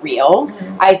that's real.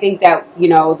 Mm-hmm. I think that,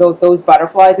 those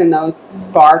butterflies and those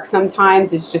sparks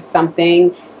sometimes is just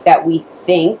something that we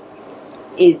think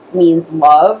means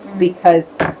love because,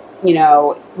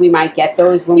 we might get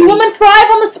those when women thrive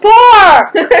on the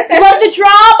spark. Love the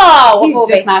drama. He's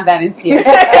just not that into you.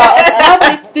 No,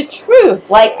 but it's the truth.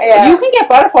 Like, you can get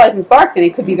butterflies and sparks, and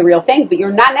it could be the real thing, but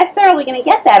you're not necessarily going to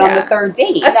get that on the third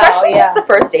date. Especially if it's the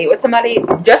first date with somebody.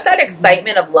 Just that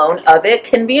excitement alone of it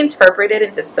can be interpreted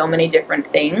into so many different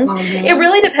things. Mm-hmm. It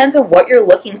really depends on what you're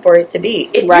looking for it to be.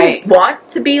 If you want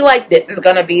to be like, this is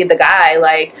going to be the guy,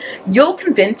 like, you'll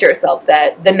convince yourself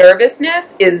that the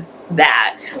nervousness is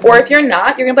that. Or if you're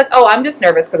not, you're going to be like, I'm just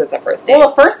nervous because it's a first date.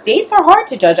 Well, first dates are hard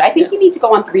to judge. I think you need to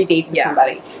go on 3 dates with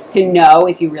somebody to know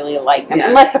if you really like them.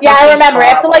 Unless the first I remember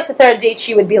after like the third date,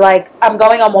 she would be like, I'm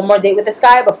going on one more date with this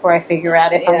guy before I figure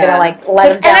out if I'm going to like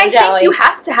let him down. And I think you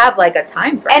have to have like a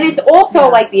time frame. And it's also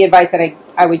like the advice that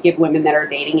I would give women that are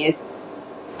dating is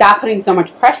stop putting so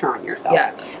much pressure on yourself.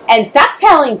 Yes. And stop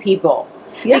telling people.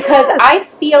 Yes. Because I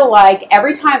feel like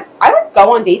every time I would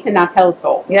go on dates and not tell a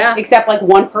soul. Yeah. Except like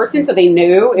one person, so they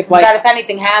knew if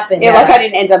anything happened. Like I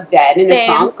didn't end up dead in a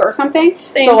trunk or something.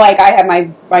 Same. So like I have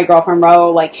my girlfriend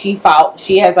Ro, like she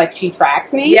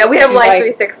tracks me. Yeah, we have Life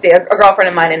 360, a girlfriend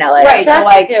of mine in LA. Right, so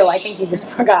like too. I think you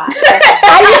just forgot.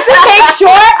 I used to make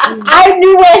sure I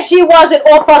knew where she was at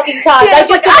all fucking times. I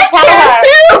just didn't tell her.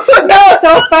 Too. No,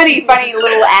 so funny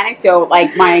little anecdote.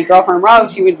 Like my girlfriend Ro,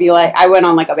 she would be like, I went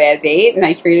on like a bad date and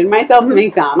I treated myself to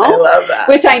McDonald's. I love that.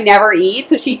 Which I never eat.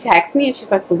 So she texts me and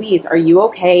she's like, Louise, are you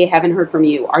okay? Haven't heard from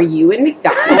you. Are you in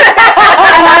McDonald's? And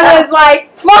I was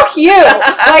like, fuck you.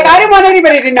 Like, I didn't want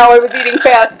anybody to know I was eating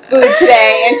fast food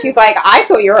today. And she's like, I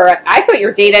thought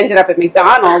your date ended up at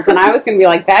McDonald's. And I was going to be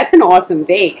like, that's an awesome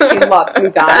date. She loves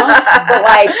McDonald's. But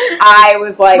like, I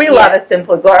was like, we love a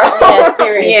simple girl. Yeah,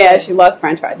 seriously. Yeah, she loves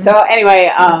French fries. So anyway,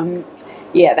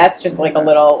 that's just like a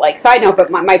little like side note.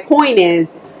 But my point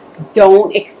is,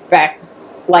 don't expect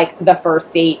like the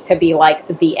first date to be like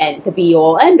the end, the be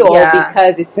all end all,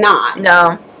 because it's not.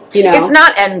 No. It's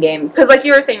not end game. Because like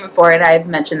you were saying before, and I've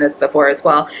mentioned this before as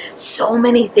well, so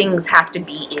many things have to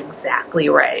be exactly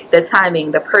right. The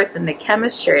timing, the person, the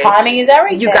chemistry. Timing is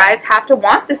everything. You guys have to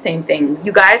want the same thing.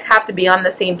 You guys have to be on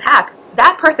the same path.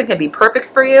 that person can be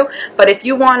perfect for you, but if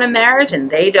you want a marriage and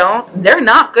they don't, they're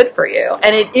not good for you.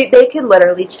 And they can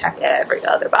literally check every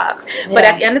other box. Yeah. But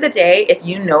at the end of the day, if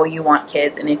you know you want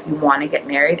kids and if you want to get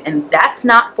married and that's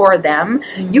not for them,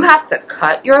 you have to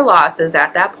cut your losses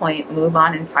at that point, move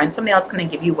on, and find somebody else going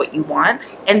to give you what you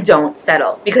want, and don't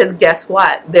settle. Because guess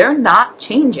what? They're not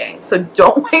changing. So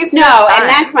don't waste your time. No, and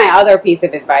that's my other piece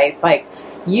of advice. Like,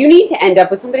 you need to end up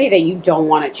with somebody that you don't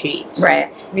want to change.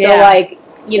 Right. So, like,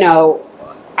 you know,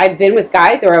 I've been with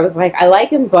guys where I was like, I like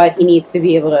him, but he needs to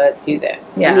be able to do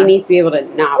this. Yeah. And he needs to be able to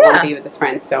not want to be with his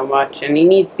friends so much. And he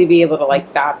needs to be able to, like,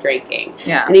 stop drinking.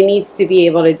 Yeah. And he needs to be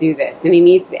able to do this. And he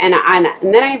needs to, and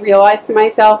then I realized to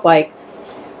myself, like,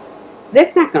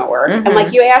 that's not going to work. And,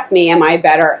 like, you asked me, am I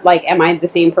better, like, am I the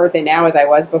same person now as I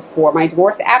was before my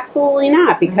divorce? Absolutely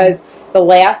not. Because the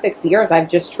last 6 years, I've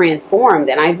just transformed.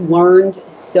 And I've learned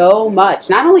so much,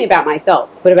 not only about myself,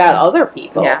 but about other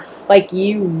people. Yeah. Like,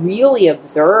 you really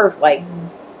observe, like,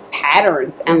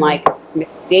 patterns and, like,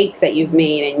 mistakes that you've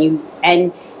made.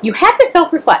 And you have to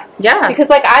self-reflect. Yeah. Because,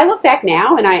 like, I look back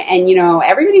now and you know,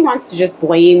 everybody wants to just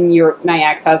blame my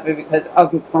ex-husband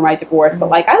for my divorce. But,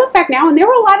 like, I look back now and there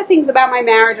were a lot of things about my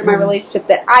marriage and my relationship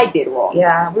that I did wrong.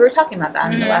 Yeah. We were talking about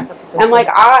that in the last episode. And, like,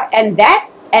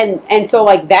 so,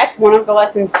 like, that's one of the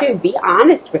lessons, too. Be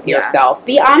honest with yourself.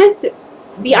 Be honest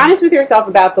with yourself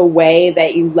about the way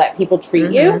that you let people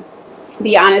treat you.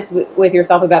 Be honest with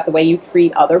yourself about the way you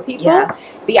treat other people. Yes.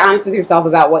 Be honest with yourself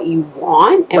about what you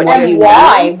want and what you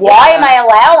why. Why am I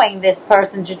allowing this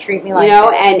person to treat me like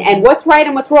this? And what's right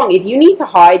and what's wrong. If you need to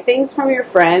hide things from your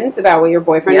friends about what your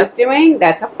boyfriend is doing,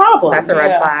 that's a problem. That's a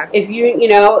red flag. If you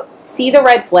know, see the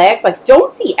red flags. Like,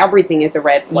 don't see everything as a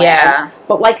red flag. Yeah.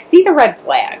 But, like, see the red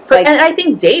flags. And I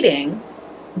think dating,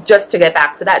 just to get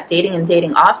back to that,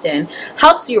 dating often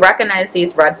helps you recognize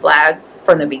these red flags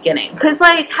from the beginning. Because,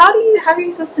 like, how are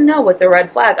you supposed to know what's a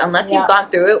red flag unless you've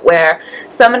gone through it where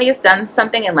somebody has done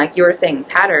something, and like you were saying,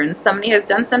 patterns, somebody has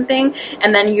done something,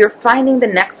 and then you're finding the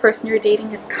next person you're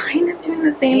dating is kind of doing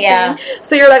the same thing.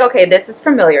 So you're like, okay, this is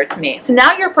familiar to me. So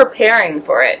now you're preparing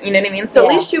for it. You know what I mean? So at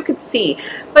least you could see.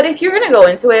 But if you're going to go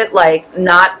into it, like,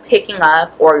 not picking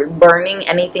up or learning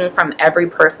anything from every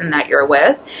person that you're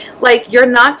with, like, you're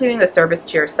not doing a service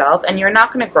to yourself, and you're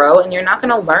not going to grow, and you're not going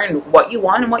to learn what you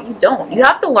want and what you don't. You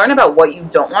have to learn about what you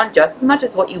don't want just as much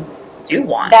as what you do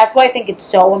want. That's why I think it's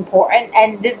so important,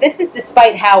 and this is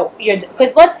despite how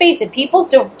because let's face it,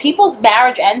 people's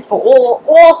marriage ends for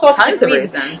all sorts of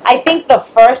reasons. I think the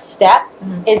first step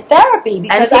is therapy,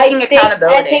 because taking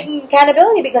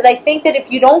accountability, because I think that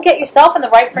if you don't get yourself in the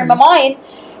right frame of mind,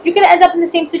 you're going to end up in the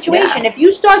same situation. If you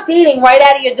start dating right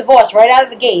out of your divorce, right out of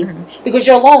the gates, because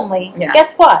you're lonely,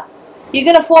 guess what? You're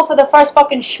going to fall for the first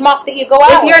fucking schmuck that you go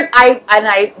out with.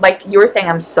 I like you were saying,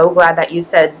 I'm so glad that you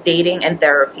said dating and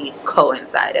therapy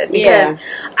coincided. Because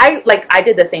I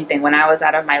did the same thing when I was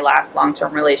out of my last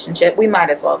long-term relationship. We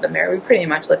might as well have been married. We pretty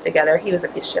much lived together. He was a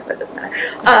piece of shit, but it doesn't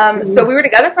matter. So we were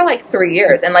together for like 3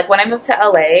 years. And like when I moved to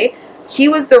LA, he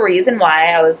was the reason why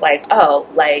I was like, oh,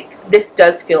 like, this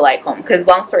does feel like home. Because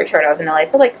long story short, I was in LA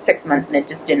for like 6 months and it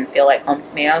just didn't feel like home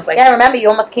to me. I was like... Yeah, I remember you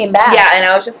almost came back. Yeah, and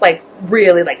I was just like,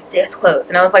 really, like, this close.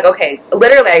 And I was like, okay,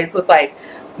 literally, I just was like,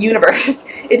 universe,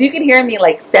 if you can hear me,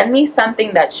 like, send me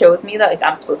something that shows me that, like,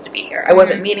 I'm supposed to be here. I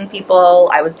wasn't meeting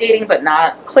people. I was dating but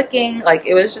not clicking. Like,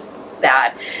 it was just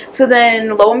bad. So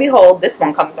then, lo and behold, this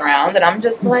one comes around and I'm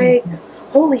just like...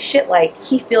 holy shit, like,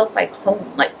 he feels like home.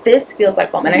 Like, this feels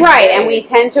like home. And and we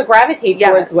tend to gravitate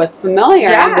towards what's familiar.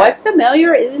 And what's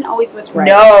familiar isn't always what's right.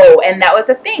 No, and that was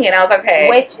the thing. And I was like, okay.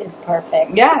 Which is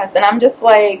perfect. Yes, and I'm just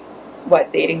like,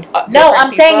 what, dating No,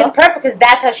 I'm saying it's perfect because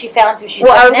that's how she found who she's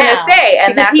I was going to say.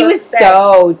 And because he was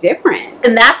so different.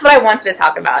 And that's what I wanted to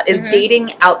talk about, is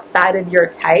dating outside of your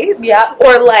type. Yeah.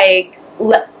 Or, like...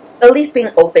 at least being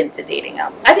open to dating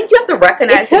them. I think you have to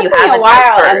recognize that you have a type. It took me a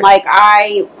while,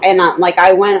 and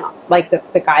I went, like,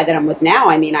 the guy that I'm with now,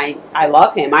 I mean, I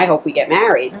love him. I hope we get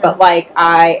married. But, like,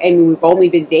 I mean, we've only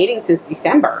been dating since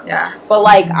December. Yeah. But,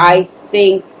 like, I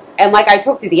think, and, like, I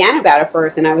talked to Deanna about it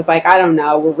first, and I was like, I don't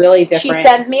know, we're really different. She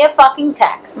sends me a fucking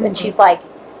text, and she's like,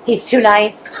 he's too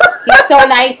nice. He's so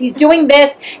nice. He's doing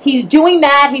this. He's doing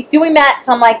that. He's doing that.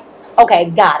 So I'm like, okay,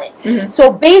 got it.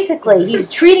 So basically,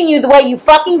 he's treating you the way you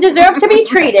fucking deserve to be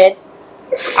treated.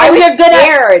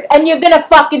 And you're gonna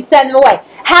fucking send him away.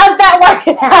 How's that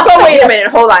working out? But wait a minute,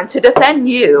 hold on. To defend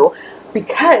you,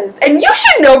 because, and you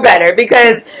should know better,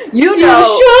 because you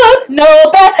should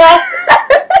know better.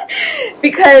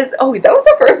 Because, that was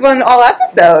the first one all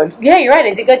episode. Yeah, you're right.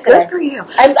 I did good today. Good for you.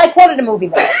 I quoted a movie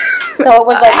though, so it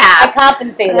was like I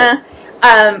compensated.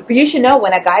 But you should know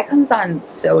when a guy comes on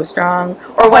so strong,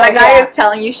 or when a guy is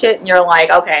telling you shit and you're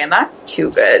like, okay, and that's too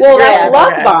good. Well, that's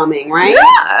love bombing, right?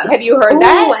 Yeah. Have you heard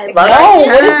that? I love that.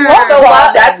 What is love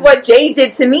bombing? That's what Jay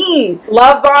did to me.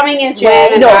 Love bombing is Jay.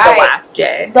 when No, the last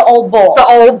Jay. The old ball. The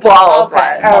old balls.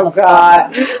 Okay. Oh,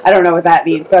 God. I don't know what that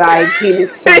means, but I came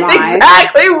to mind.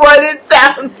 Exactly what it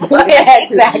sounds like. Yeah,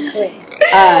 exactly.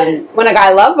 When a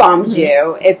guy love bombs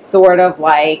you, it's sort of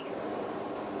like,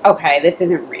 okay, this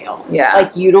isn't real. Yeah.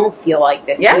 Like, you don't feel like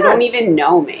this. Yes. You don't even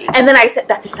know me. And then I said,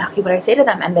 that's exactly what I say to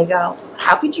them. And they go,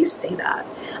 how could you say that?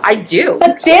 I do.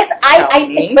 But this,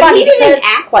 it's but funny he didn't because,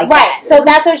 act like right, that. so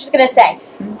that's what I was just going to say.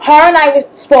 Her and I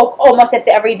spoke almost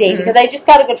after every day because I just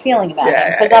got a good feeling about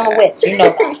him because I'm a witch, you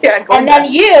know that. And then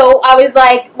I was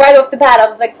like, right off the bat, I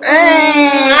was like,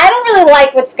 I don't really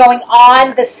like what's going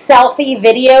on. The selfie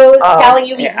videos telling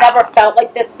you he's never felt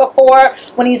like this before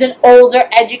when he's an older,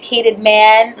 educated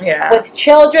man with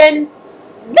children.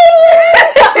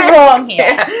 There's something wrong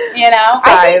here, you know?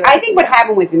 I think what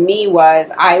happened with me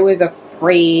was I was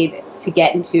afraid to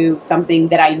get into something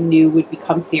that I knew would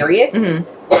become serious.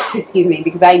 Excuse me,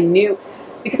 because I knew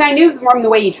from the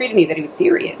way he treated me that he was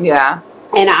serious. Yeah.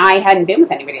 And I hadn't been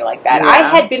with anybody like that. Yeah. I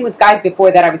had been with guys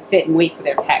before that I would sit and wait for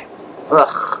their texts.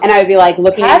 Ugh. And I would be like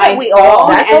looking at my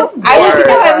phone.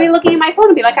 I would be looking at my phone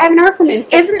and be like, I haven't heard from him.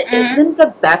 Isn't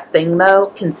the best thing though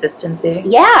consistency?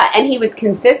 Yeah, and he was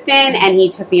consistent, and he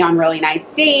took me on really nice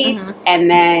dates, and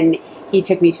then he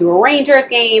took me to a Rangers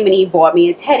game, and he bought me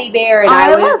a teddy bear, and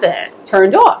I was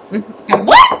turned off.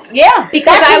 What? Yeah,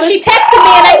 because she texted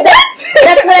me, and I said,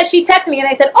 that's when she texted me, and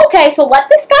I said, okay, so let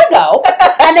this guy go,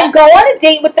 and then go on a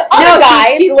date with the other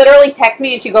guys. She literally texts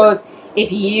me, and she goes,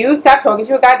 if you stop talking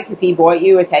to a guy because he bought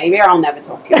you a teddy bear, I'll never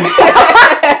talk to you again. Is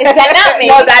that not me?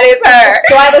 No, that is her.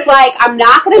 So I was like, I'm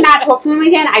not going to not talk to him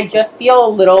again. I just feel a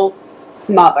little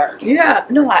smothered. Yeah.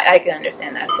 No, I can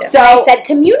understand that too. So I said,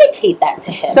 communicate that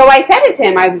to him. So I said it to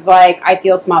him. I was like, I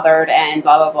feel smothered and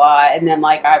blah, blah, blah. And then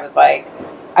like, I was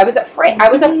afraid. I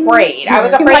was afraid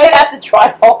might have to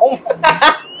try home.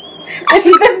 This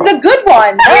is a good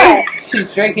one. Yeah.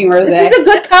 She's drinking rosé. This is a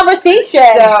good conversation.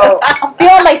 So I'm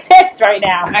feeling my tits right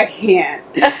now. I can't.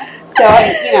 So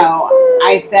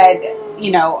I said,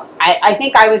 I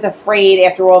think I was afraid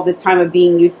after all this time of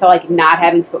being used to like not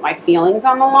having to put my feelings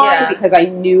on the line because I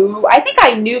think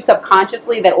I knew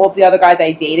subconsciously that all the other guys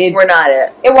I dated were not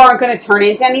it weren't going to turn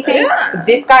into anything. Yeah.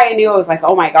 This guy I knew, I was like,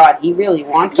 oh my God, he really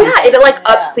wants something. Yeah, it like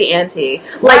ups the ante.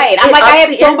 Right. I'm like, I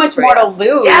have so much more to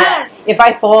lose if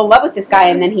I fall in love with this guy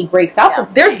and then he breaks up with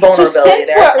me. There's vulnerability there. So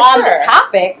since we're on the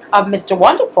topic of Mr.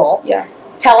 Wonderful,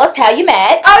 tell us how you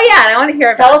met. Oh, yeah, and I want to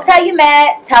hear about Tell us how you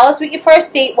met. Tell us what your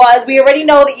first date was. We already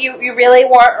know that you really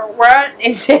weren't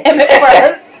into him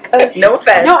at first. No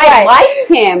offense. No, I liked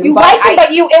him. You liked him, but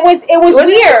it was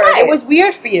weird. It was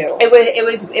weird for you.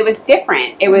 It was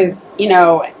different. It was,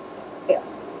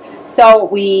 so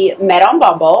we met on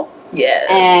Bumble. Yeah.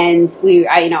 And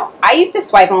I used to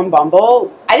swipe on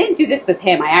Bumble. I didn't do this with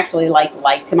him. I actually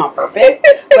liked him on purpose.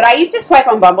 But I used to swipe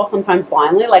on Bumble sometimes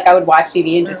blindly. Like I would watch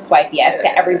TV and just swipe yes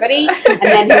to everybody. And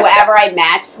then whoever I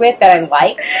matched with that I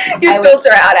liked, I would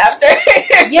filter out after.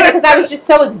 Yeah, because I was just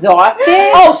so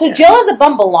exhausted. Oh, so Jill has a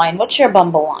Bumble line. What's your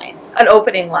Bumble line? An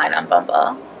opening line on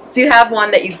Bumble. Do you have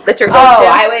one that's your go-to? Oh,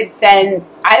 I would send.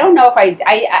 I don't know if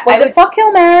I was it fuck,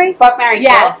 kill, marry? Fuck, marry,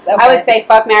 yes, kill. okay. I would say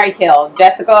fuck, marry, kill.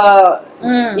 Jessica,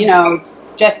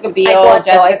 Jessica Biel,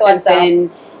 Jessica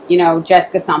Simpson,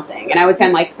 Jessica something, and I would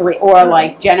send like 3 or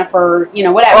like Jennifer,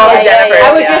 whatever.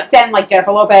 I would just send like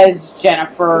Jennifer Lopez,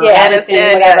 Jennifer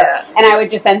Aniston, whatever, and I would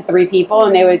just send 3 people,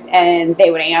 and they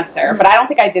would answer. But I don't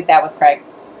think I did that with Craig.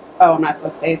 Oh, I'm not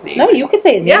supposed to say his name. No, you could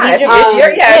say his name. Yeah, if you're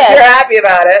happy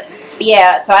about it.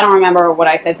 Yeah, so I don't remember what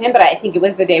I said to him, but I think it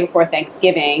was the day before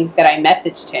Thanksgiving that I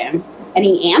messaged him, and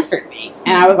he answered me.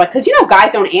 And I was like, because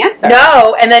guys don't answer.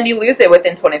 No, and then you lose it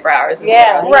within 24 hours.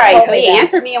 Yeah, right. So he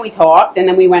answered me, and we talked, and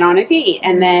then we went on a date.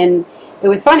 And then it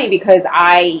was funny because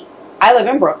I live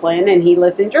in Brooklyn, and he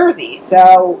lives in Jersey.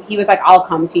 So he was like, I'll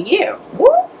come to you.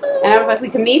 And I was like, we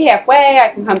can meet halfway. I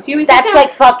can come to you. That's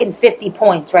like fucking 50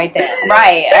 points right there.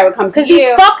 Right. I would come to you. Because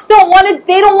these fucks don't want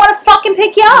to fucking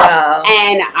pick you up. No.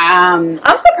 And I'm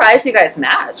surprised you guys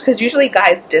match. Because usually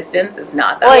guys' distance is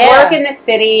not that. Well, I work in the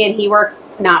city, and he works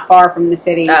not far from the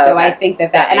city. So I think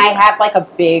that and I have like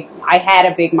I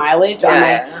had a big mileage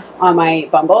on my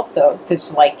Bumble. So to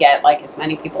just like get like as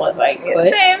many people as I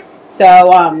could. Same. So,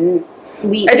 I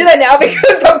do that now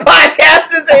because the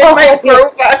podcast is in my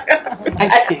profile. I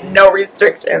have no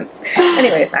restrictions.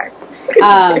 Anyway, sorry.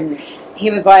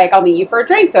 He was like, I'll meet you for a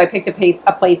drink. So I picked a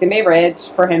place in Bay Ridge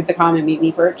for him to come and meet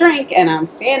me for a drink. And I'm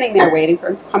standing there waiting for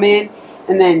him to come in.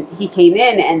 And then he came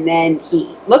in, and then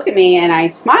he looked at me, and I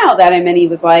smiled at him, and he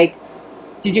was like,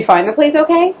 "Did you find the place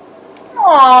okay?"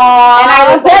 Aww, and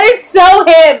I was that is so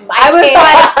him. I was like,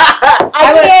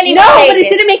 I can't even. No, but it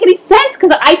didn't make any sense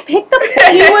because I picked up.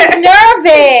 He was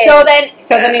nervous.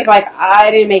 So then he's like, I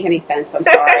didn't make any sense. I'm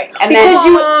sorry. And because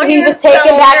then he was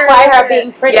taken back by her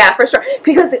being pretty. Yeah, for sure.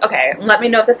 Because let me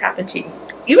know if this happened to you.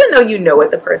 Even though you know what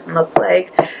the person looks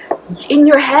like, in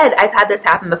your head, I've had this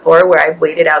happen before where I've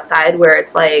waited outside where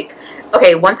it's like,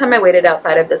 okay, one time I waited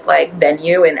outside of this, like,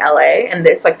 venue in LA, and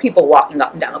there's, like, people walking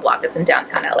up and down the block. It's in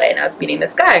downtown LA, and I was meeting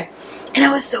this guy. And I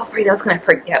was so afraid I was going to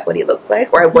forget what he looks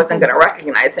like, or I wasn't going to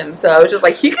recognize him. So I was just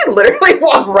like, he could literally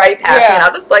walk right past me, and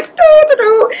I'll just be like,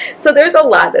 doo-doo-doo. So there's a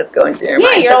lot that's going through your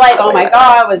mind. Yeah, you're like, oh my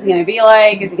God, what's he going to be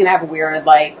like? Is he going to have a weird,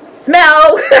 like,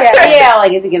 smell? Yeah,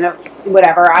 like, is he going to,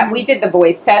 whatever. We did the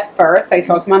voice test first. I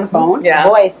talked to him on the phone. Yeah.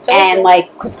 Voice. And,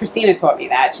 like, Christina taught me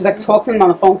that. She's like, talk to them on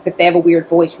the phone, because if they have a weird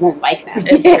voice, you won't like them.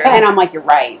 And I'm like, you're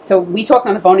right. So we talked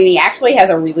on the phone, and he actually has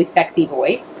a really sexy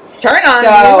voice. Turn on. So,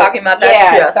 we were talking about that.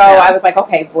 Yeah, I was like,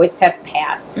 okay, voice test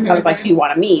passed. I was like, do you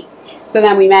want to meet? So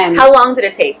then we met. How long did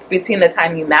it take between the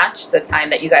time you matched, the time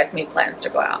that you guys made plans to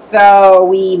go out? So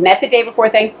we met the day before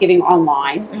Thanksgiving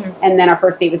online, and then our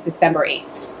first date was December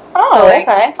 8th. Oh, so, like,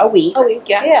 okay. A week,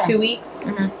 yeah. 2 weeks,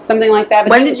 something like that. But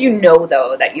when did you know,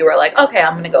 though, that you were like, okay,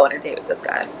 I'm going to go on a date with this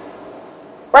guy?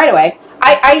 Right away.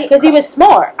 Because he was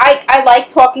smart. I like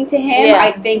talking to him. Yeah.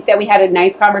 I think that we had a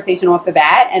nice conversation off the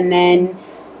bat, and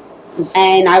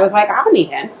I was like, I'll meet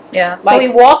him. Yeah. So he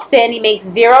walks in, he makes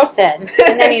 0 sense,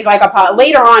 and then he's like,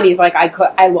 later on, he's like,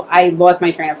 I lost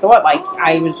my train of thought. Like,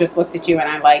 I was just looked at you, and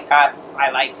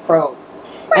I froze.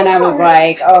 And I was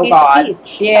like, oh God.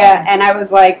 Yeah. And I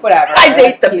was like, whatever. I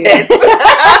date the pits.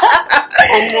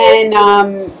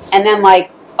 and then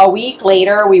like a week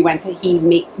later, we went to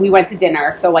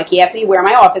dinner. So like he asked me where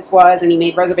my office was, and he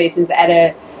made reservations at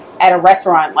a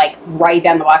restaurant like right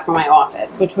down the block from my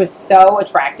office, which was so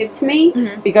attractive to me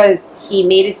because he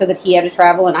made it so that he had to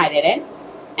travel and I didn't.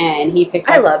 And he picked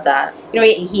up. I love that. You know,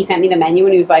 he sent me the menu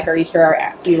and he was like, "Are you sure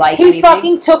you like He anything?"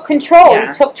 fucking took control. Yeah.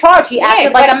 He took charge. He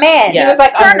acted like a man. Yeah. He was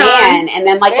like a man. And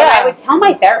then like when Yeah. I would tell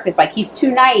my therapist, like, he's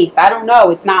too nice, I don't know,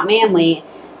 it's not manly,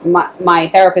 my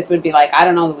therapist would be like, I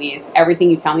don't know, Louise, everything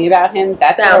you tell me about him,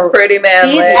 that sounds pretty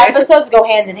manly. These episodes go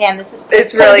hand in hand.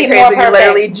 It's really crazy. We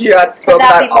literally just spoke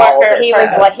about all this.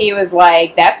 He was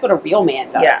like, that's what a real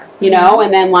man does. Yes. You know?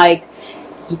 And then like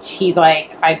he's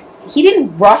like, he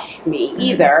didn't rush me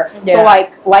either. Yeah. So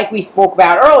like we spoke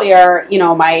about earlier, you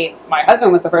know, my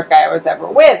husband was the first guy I was ever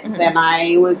with, and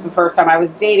I was the first time I was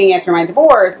dating after my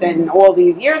divorce, and all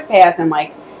these years passed, and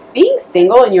like being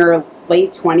single in your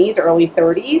late 20s, early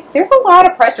 30s, there's a lot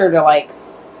of pressure to like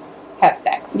have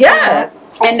sex.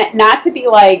 Yes. And not to be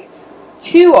like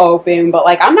too open, but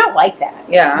like I'm not like that.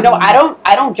 Yeah. You know, I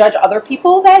don't judge other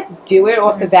people that do it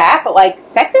off the bat, but like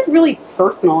sex is really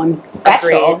personal and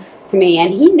special to me,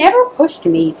 and he never pushed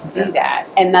me to do that.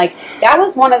 And like that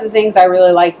was one of the things I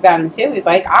really liked about him too. He's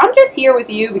like, I'm just here with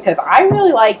you because I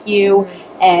really like you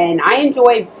and I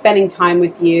enjoy spending time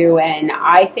with you, and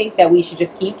I think that we should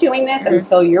just keep doing this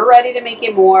until you're ready to make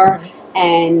it more.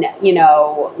 And, you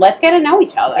know, let's get to know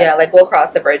each other. Yeah, like we'll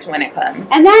cross the bridge when it comes.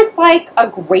 And that's like a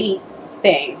great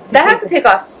thing. That has to take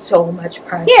off so much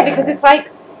pressure. Yeah, because it's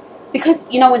like,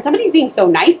 you know, when somebody's being so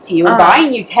nice to you and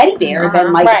buying you teddy bears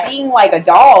and like being like a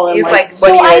doll, and like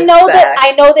so I know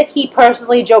that he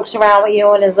personally jokes around with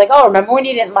you and is like, oh, remember when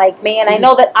you didn't like me? And I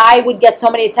know that I would get so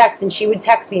many texts, and she would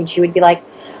text me and she would be like,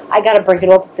 I gotta break it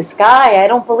up with this guy. I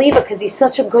don't believe it because he's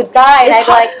such a good guy. And I'd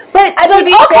be like, to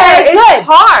be fair, it's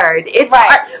hard. It's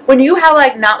hard when you have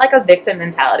like not like a victim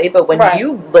mentality, but when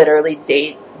you literally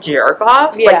date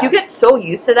jerk-offs, like you get so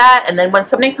used to that, and then when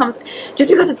something comes, just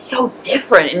because it's so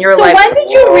different in your life. So when did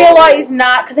you realize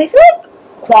not? Because I feel like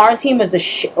quarantine was a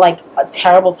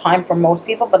terrible time for most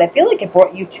people, but I feel like it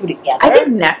brought you two together. I think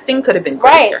nesting could have been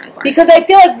great during quarantine. Because I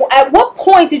feel like at what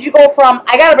point did you go from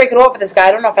I gotta break it off with this guy,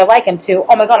 I don't know if I like him, to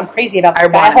oh my God, I'm crazy about this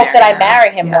guy, I hope that I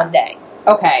marry him one day.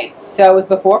 Okay, so it was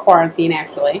before quarantine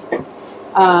actually.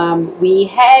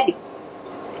 I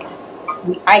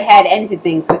had ended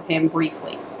things with him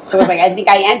briefly. So it was like, I think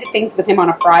I ended things with him on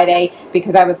a Friday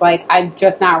because I was like, I'm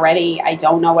just not ready. I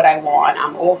don't know what I want.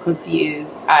 I'm all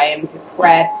confused. I am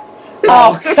depressed.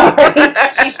 Oh, sorry.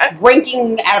 She's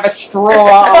drinking out of a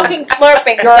straw. Fucking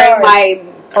slurping during my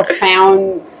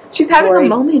profound... She's having a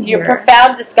moment here. Your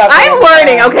profound discovery. I'm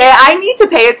learning, okay? I need to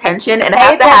pay attention, and I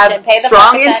have to have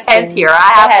strong intent here.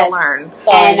 I have to learn.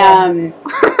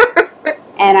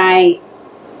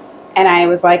 And I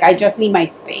was like, I just need my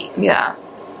space. Yeah.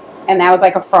 And that was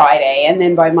like a Friday. And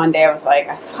then by Monday, I was like,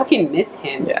 I fucking miss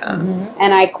him. Yeah. Mm-hmm.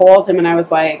 And I called him and I was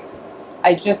like,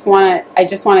 I just want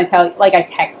to tell you, like, I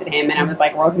texted him and I was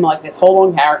like, wrote him like this whole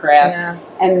long paragraph. Yeah.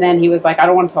 And then he was like, I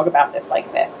don't want to talk about this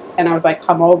like this. And I was like,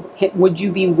 come over, would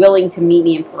you be willing to meet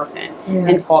me in person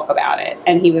and talk about it?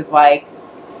 And he was like,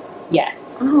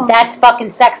 yes. Oh. That's fucking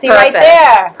sexy. Perfect. Right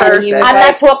there. Perfect. I'm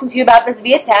not talking to you about this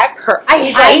via text.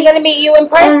 I'm going to meet you in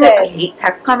person. I hate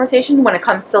text conversation when it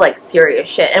comes to like serious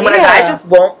shit. And when a guy just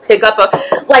won't pick up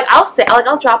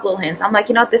I'll drop little hints. I'm like,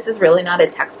 you know, this is really not a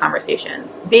text conversation.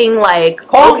 Being like,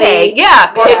 call okay, me. Yeah,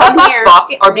 pick up my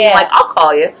fucking, or being like, I'll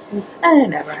call you.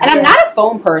 And I'm not a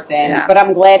phone person, but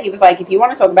I'm glad he was like, if you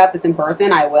want to talk about this in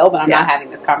person, I will, but I'm not having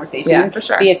this conversation for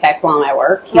sure. via text while I'm at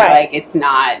work. He's like, it's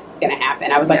not going to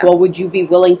happen. I was like, well, would you be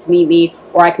willing to meet me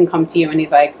or I can come to you? And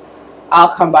he's like,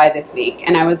 I'll come by this week.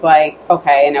 And I was like,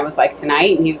 okay. And I was like,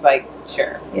 tonight? And he was like,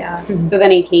 sure. Yeah. So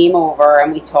then he came over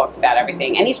and we talked about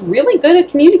everything. And he's really good at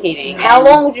communicating. How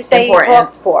long would you say you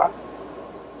talked for?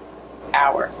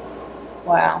 Hours.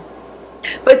 Wow.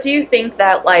 But do you think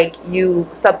that, like, you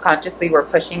subconsciously were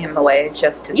pushing him away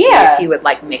just to see if he would,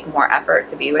 like, make more effort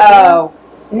to be with you? Oh,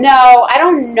 no. I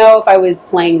don't know if I was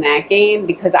playing that game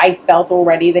because I felt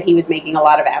already that he was making a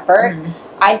lot of effort. Mm-hmm.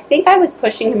 I think I was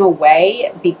pushing him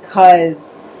away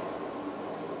because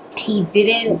he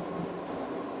didn't...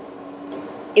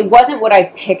 It wasn't what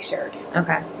I pictured.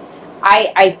 Okay.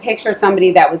 I picture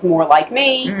somebody that was more like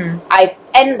me. Mm-hmm.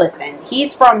 And listen,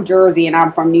 he's from Jersey and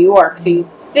I'm from New York, so you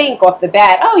think off the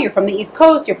bat, oh, you're from the East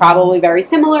Coast, you're probably very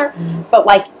similar, but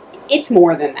like, it's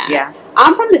more than that. Yeah.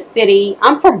 I'm from the city,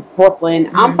 I'm from Brooklyn,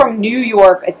 I'm from New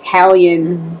York,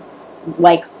 Italian,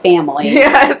 like, family.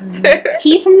 Yes.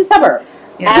 He's from the suburbs.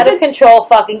 Yeah. Out of control,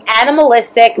 fucking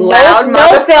animalistic, loud,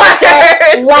 no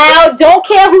filter, loud, don't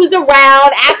care who's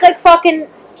around, act like fucking...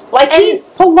 Like, he's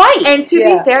polite. And to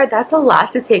be fair, that's a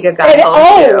lot to take a guy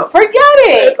home to. Forget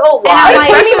it. It's a lot. My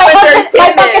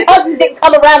fucking husband didn't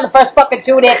come around the first fucking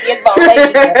 2.5 years of our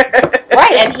relationship.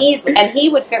 Right, and he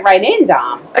would fit right in,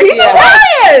 Dom. He's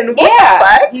Italian.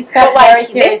 He's got very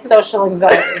serious social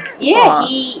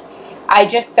anxiety. I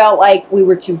just felt like we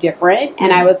were too different,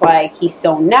 and I was like, he's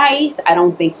so nice. I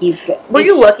don't think he's good. Were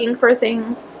you looking for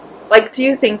things? Like, do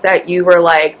you think that you were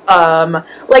like,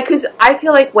 because I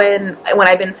feel like when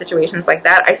I've been in situations like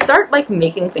that, I start, like,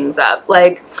 making things up.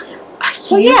 Like,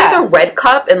 he uses a red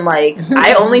cup, and, like,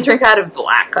 I only drink out of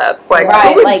black cups. Like,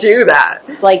 who would do that?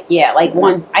 Like,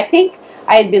 once, I think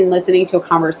I had been listening to a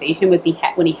conversation when he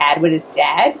had with his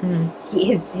dad.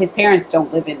 His parents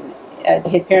don't live in,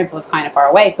 his parents live kind of far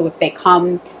away, so if they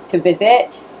come to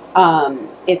visit,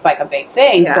 it's like a big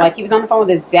thing. So like he was on the phone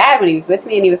with his dad when he was with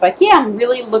me and he was like, yeah, I'm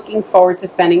really looking forward to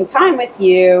spending time with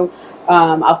you.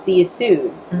 I'll see you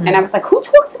soon. And I was like, who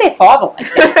talks to their father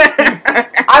like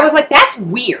that? I was like, that's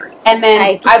weird. And then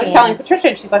I was telling Patricia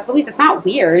and she's like, Louise, it's not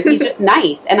weird. He's just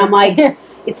nice. And I'm like,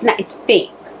 it's not, it's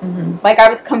fake. Like I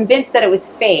was convinced that it was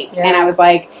fake. And I was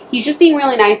like, he's just being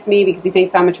really nice to me because he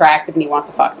thinks I'm attractive and he wants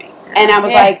to fuck me. And I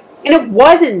was like, and it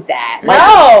wasn't that. Like,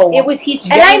 no. It was, he's...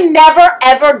 And I never,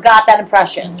 ever got that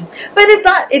impression. But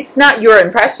it's not your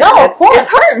impression. No, of course. It's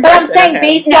her impression. But I'm saying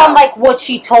based on, like, what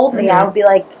she told me, I would be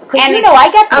like... Because, you know,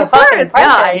 I get the fucking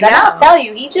impression. And I'll tell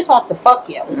you, he just wants to fuck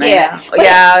you. Yeah.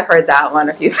 I heard that one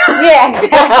a few times. Yeah,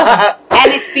 exactly.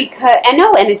 And it's because... And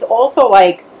no, and it's also,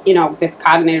 like, you know, this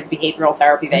cognitive behavioral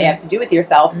therapy that you have to do with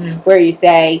yourself, where you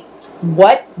say,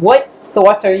 what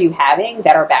thoughts are you having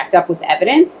that are backed up with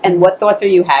evidence, and what thoughts are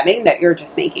you having that you're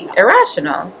just making up?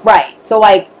 Irrational. Right. So,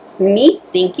 like, me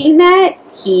thinking that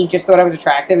he just thought I was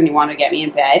attractive and he wanted to get me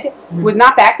in bed was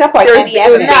not backed up by any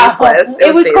evidence.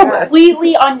 It was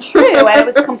completely untrue, and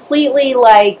it was completely,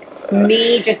 like,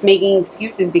 me just making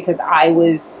excuses because I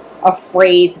was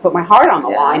afraid to put my heart on the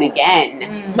line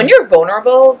again. When you're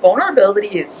vulnerable, vulnerability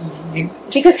is huge.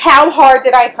 Because how hard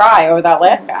did I cry over that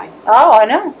last guy? Oh, I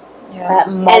know. Yeah.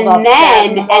 And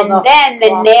then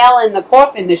the nail in the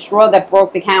coffin, the straw that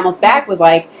broke the camel's back was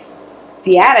like,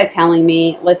 Deanna telling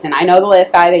me, listen, I know the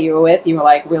last guy that you were with, you were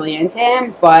like really into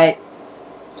him, but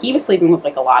he was sleeping with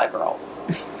like a lot of girls.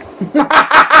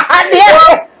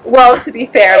 Well, to be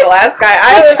fair, the last guy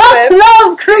I was with...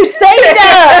 love crusader!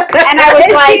 And I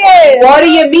was like, what do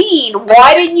you mean?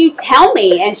 Why didn't you tell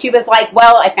me? And she was like,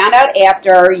 well, I found out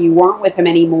after you weren't with him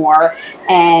anymore.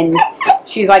 And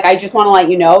she's like, I just want to let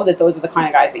you know that those are the kind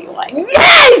of guys that you like.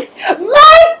 Yes!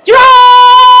 Mic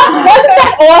drop! Wasn't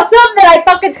that awesome that I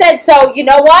fucking said, so, you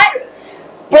know what?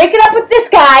 Break it up with this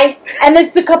guy, and this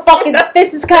is the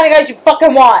kind of guys you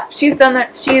fucking want. She's done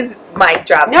that. She's mic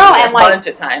drop a bunch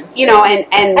of times. You know,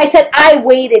 and I said, I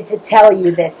waited to tell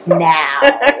you this now.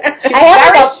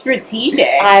 I am strategic.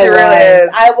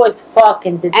 I was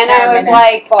fucking determined. And I was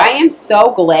like, I am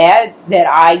so glad that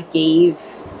I gave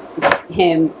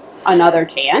him another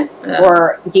chance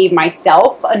or gave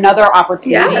myself another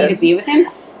opportunity to be with him.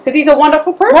 Because he's a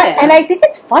wonderful person. Right. And I think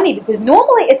it's funny because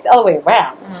normally it's the other way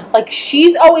around. Mm-hmm. Like,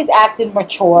 she's always acting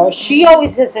mature. She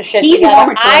always has her shit together. More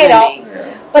mature I don't.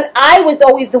 Me. But I was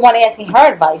always the one asking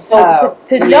her advice. So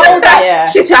to know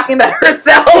that she's talking about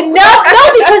herself. No,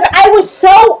 because I was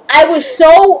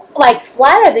so like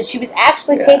flattered that she was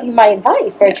actually taking my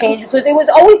advice for a change, because it was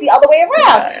always the other way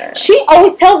around. She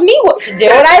always tells me what to do,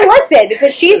 and I listen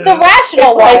because she's the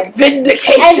rational one, like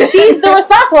vindication, and she's the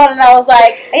responsible one. And I was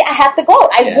like, hey, I have to go.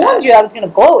 I warned you I was going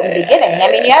to gloat in the beginning.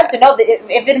 I mean, you have to know that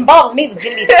if it involves me, there's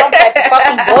going to be some type of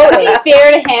fucking gloating. To be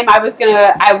fair to him,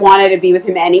 I wanted to be with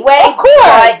him anyway. Of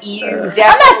course. But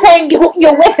I'm not saying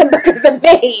you're with him because of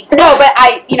me. No, but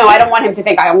I don't want him to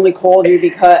think I only called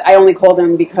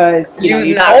him because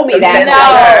you told me that.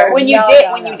 No, when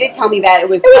you did tell me that, it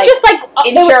was just like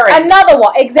insurance. Another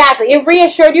one, exactly. It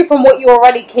reassured you from what you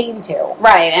already came to,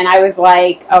 right? And I was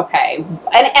like, okay,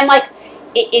 and like.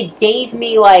 It gave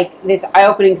me like this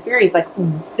eye-opening experience. Like,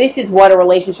 this is what a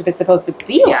relationship is supposed to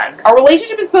be like. A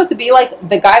relationship is supposed to be like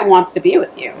the guy wants to be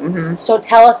with you. Mm-hmm. So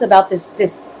tell us about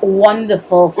this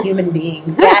wonderful human being,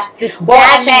 this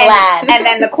dashing lad. And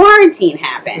then the quarantine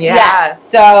happened. Yes.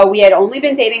 So we had only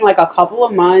been dating like a couple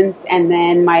of months, and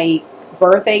then my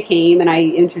birthday came, and I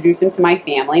introduced him to my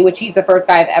family, which he's the first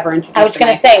guy I've ever introduced. I was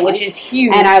going to say, which is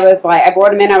huge. And I was like, I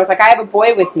brought him in. I was like, I have a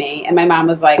boy with me, and my mom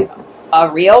was like, a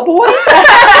real boy?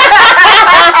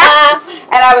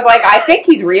 And I was like, I think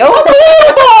he's real.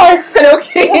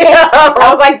 Pinocchio. I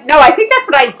was like, no, I think that's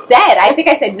what I said. I think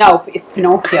I said, no, it's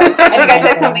Pinocchio. I think I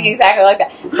said something exactly like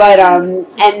that. But,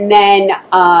 and then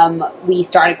we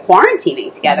started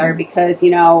quarantining together because,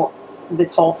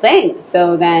 this whole thing.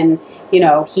 So then,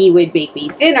 he would make me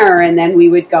dinner, and then we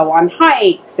would go on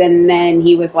hikes, and then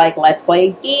he was like, let's play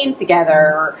a game together.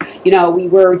 Or, we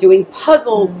were doing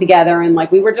puzzles together, and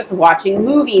like we were just watching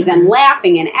movies and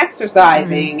laughing and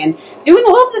exercising and doing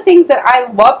all of the things that I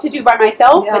love to do by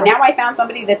myself. But now I found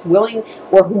somebody that's willing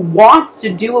or who wants to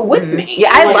do it with me. Yeah,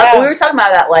 I love. We were talking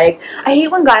about that. Like, I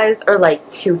hate when guys are like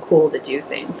too cool to do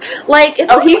things. Like,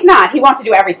 he's not. He wants to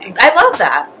do everything. I love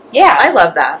that. Yeah, I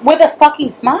love that. With a fucking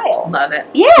smile. Love it.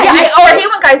 Yeah. I hate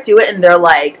when guys do it and they're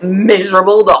like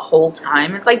miserable the whole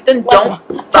time. It's like, then don't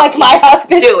like my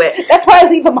husband. Do it. That's why I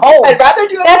leave him home. I'd rather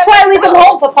do it. That's why I leave him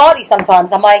home for parties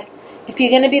sometimes. I'm like, if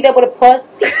you're gonna be there with a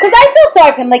puss, because I feel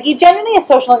sorry for him. Like, he genuinely a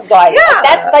social anxiety.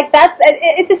 Yeah.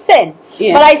 It's a sin.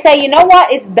 Yeah. But I say, you know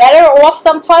what? It's better off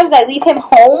sometimes I leave him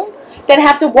home than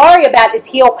have to worry about, is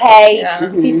he okay?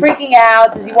 Yeah. Is he freaking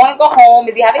out? Does he want to go home?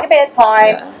 Is he having a bad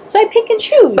time? Yeah. So I pick and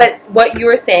choose. But what you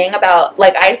were saying about,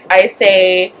 like, I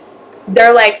say,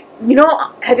 they're like,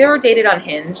 have you ever dated on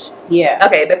Hinge? Yeah.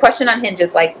 Okay, the question on Hinge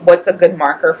is like, what's a good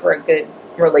marker for a good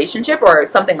relationship, or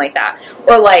something like that?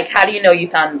 Or like, how do you know you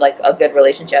found like a good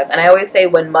relationship? And I always say,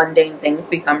 when mundane things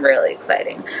become really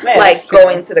exciting, like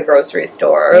going to the grocery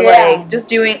store, or like just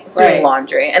doing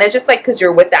laundry. And it's just like, because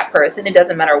you're with that person, it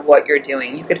doesn't matter what you're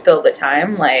doing, you could fill the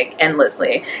time like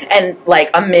endlessly, and like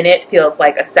a minute feels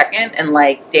like a second, and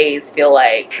like days feel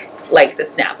like the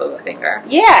snap of a finger.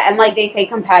 Yeah. And like they say,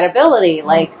 compatibility,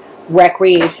 like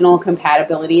recreational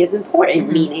compatibility is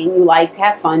important, meaning you like to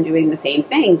have fun doing the same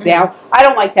things. Now, I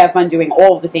don't like to have fun doing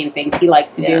all of the same things he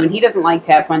likes to do, and he doesn't like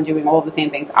to have fun doing all of the same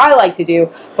things I like to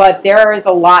do, but there is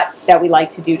a lot that we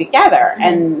like to do together,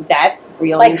 and that's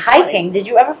really like important. hiking. Did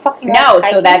you ever fucking No,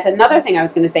 so that's another thing I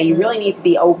was going to say. You really need to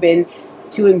be open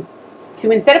to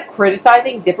instead of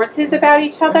criticizing differences about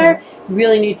each other, you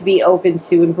really need to be open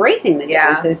to embracing the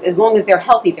differences, as long as they're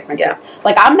healthy differences. Yeah.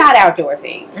 Like, I'm not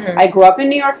outdoorsy. I grew up in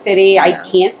New York City. I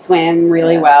can't swim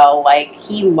really well. Like,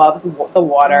 he loves the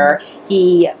water.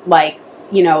 He, like,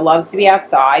 loves to be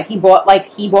outside. He bought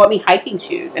me hiking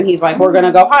shoes, and he's like, we're going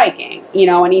to go hiking,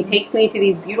 and he takes me to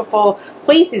these beautiful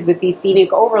places with these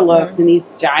scenic overlooks and these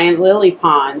giant lily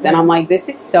ponds, and I'm like, this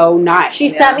is so nice. She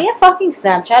sent me a fucking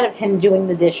Snapchat of him doing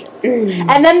the dishes.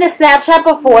 And then the Snapchat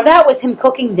before that was him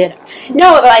cooking dinner.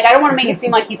 No, like, I don't want to make it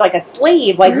seem like he's like a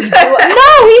slave, like we do.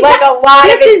 No, he's like a lot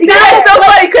of it. That's so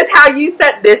funny, because how you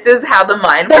said, this is how the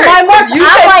mind works. The mind works. You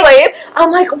said slave.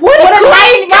 I'm like, what a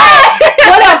great guy.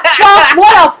 What a fuck?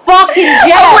 What a fucking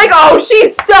gem. I'm like, oh,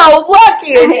 she's so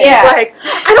lucky. And she's like,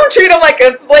 I don't treat him like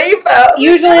a slave, though.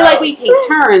 Usually, like, we take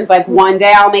turns. Like, one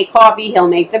day I'll make coffee, he'll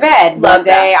make the bed. One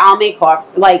day I'll make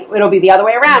coffee. Like, it'll be the other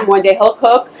way around. One day he'll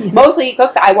cook. Mostly he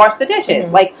cooks, I wash the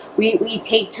dishes. Like, we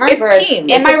take turns.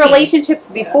 In my relationships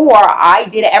before, I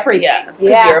did everything. Because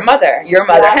you're a mother. You're a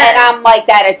mother. And I'm like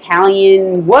that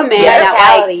Italian woman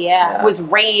that, like, was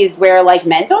raised where, like,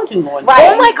 men don't do laundry.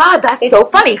 Right. Oh, my God. That's so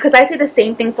funny. Because I say the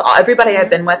same thing to everybody I've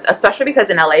been with, especially because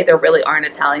in LA, there really aren't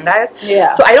Italian guys.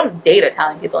 Yeah. So I don't date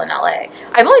Italian people in LA.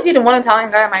 I've only dated one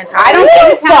Italian guy in my entire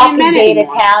life. I don't date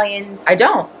Italians. I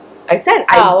don't. I said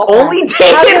I only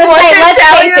dated one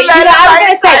Italian man. I was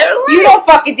going to say, you don't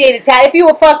fucking date Italian.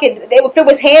 If it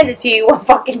was handed to you, I'm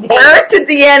fucking date. To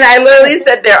Deanna, I literally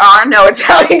said there are no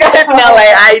Italian guys in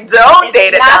LA. I don't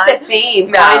date Italian. It's not the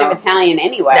same kind of Italian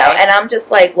anyway. No, and I'm just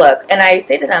like, look, and I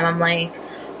say to them, I'm like,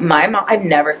 my mom, I've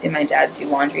never seen my dad do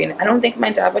laundry, and I don't think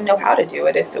my dad would know how to do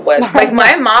it if it was. Like,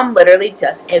 my mom literally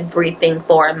does everything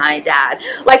for my dad.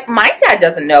 Like, my dad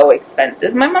doesn't know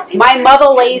expenses. My mother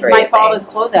lays my father's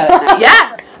clothes out at night.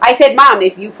 Yes. I said, Mom,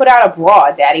 if you put out a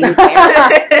bra, Daddy would wear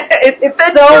it.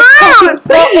 It's so true.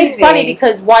 Well, it's funny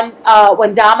because when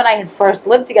Dom and I had first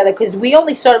lived together, because we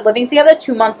only started living together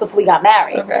 2 months before we got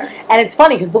married. Okay. And it's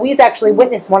funny because Louise actually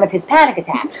witnessed one of his panic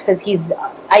attacks because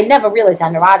I never realized how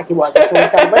neurotic he was until we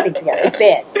started living together. It's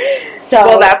bad. So,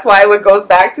 well, that's why it goes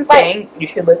back to saying you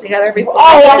should live together before.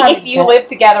 If you live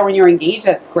together when you're engaged,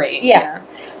 that's great. Yeah.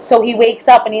 So he wakes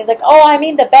up and he's like, "Oh, I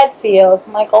mean the bed feels."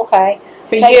 I'm like, "Okay."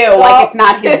 For you, it's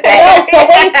not his bed. No, so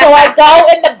I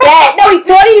go in the bed. No, he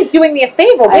thought he was doing me a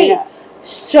favor. Wait.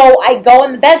 So I go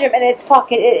in the bedroom and it's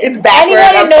fucking. It's backwards.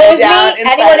 Anyone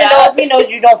who knows me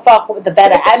knows you don't fuck with the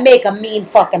bed. I make a mean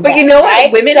fucking bed. But you know what?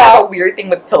 Right? Women have a weird thing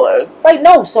with pillows. Like,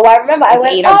 no. So I remember I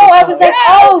went, I was like,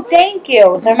 oh, thank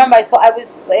you. So I remember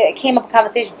I came up a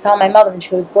conversation telling my mother and she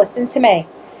goes, listen to me.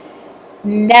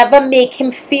 Never make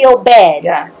him feel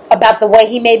bad about the way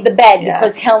he made the bed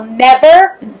because he'll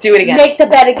never do it again. Make the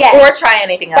bed again. Or try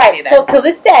anything else either. So to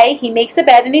this day, he makes the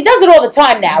bed and he does it all the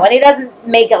time now. And he doesn't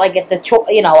make it like it's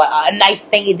a nice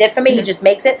thing he did for me. He just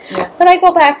makes it. Yeah. But I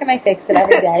go back and I fix it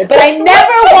every day. But I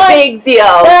never big deal.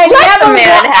 But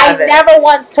I never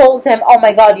once told him, oh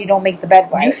my God, you don't make the bed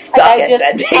right. You suck at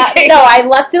bed making. No, I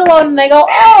left it alone and I go,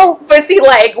 oh. But see,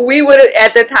 like, we would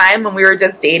at the time when we were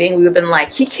just dating, we would have been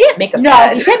like, he can't make a bed. No,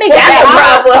 you can't make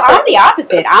that problem. I'm the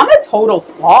opposite. I'm a total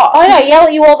slob. Oh, no, I yell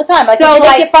at you all the time. Like, so, could you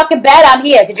make your fucking bed? I'm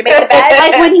here. Could you make the bed?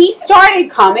 Like, when he started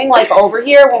coming, like, over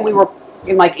here when we were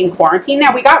in quarantine,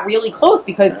 now we got really close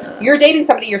because you're dating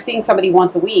somebody, you're seeing somebody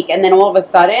once a week, and then all of a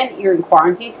sudden, you're in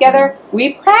quarantine together.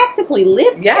 We practically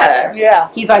live together. Yeah.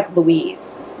 He's like, Louise,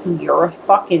 you're a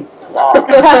fucking slob.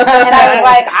 And I was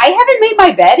like, I haven't made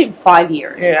my bed in 5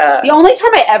 years. Yeah. The only time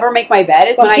I ever make my bed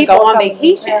is when I go on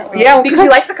vacation. Yeah, because you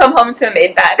like to come home to a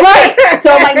made bed. Right.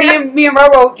 So like me and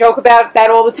Roro joke about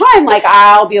that all the time. Like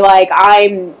I'll be like,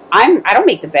 I don't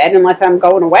make the bed unless I'm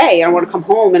going away and I want to come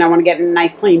home and I want to get in a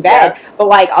nice clean bed. Yeah. But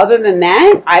like other than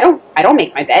that, I don't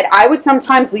make my bed. I would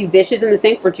sometimes leave dishes in the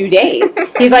sink for 2 days.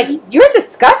 He's like, you're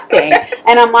disgusting.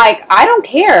 And I'm like, I don't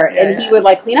care. And he would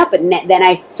like clean up. But then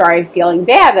I started feeling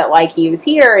bad that like he was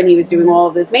here and he was doing all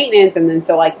of this maintenance. And then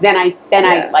so like then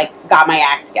I like got my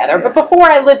act together. But before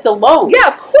I lived alone. Yeah,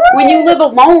 of course. When you live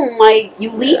alone, like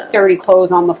you leave dirty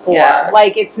clothes on the floor. Yeah.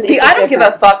 Like it's I don't give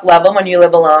a fuck level when you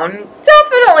live alone.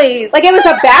 Definitely. Like it was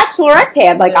a bachelorette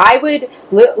pad. Like I would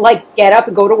like get up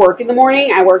and go to work in the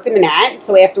morning. I worked in Manhattan,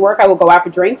 so after work I would go out for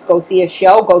drinks, go see a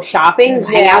show, go shopping,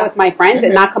 hang out with my friends,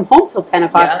 and not come home till 10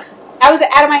 o'clock. Yeah. I was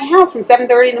out of my house from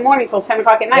 7:30 in the morning till 10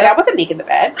 o'clock at night. I wasn't making the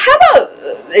bed. How about,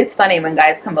 it's funny when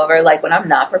guys come over, like, when I'm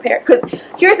not prepared. Because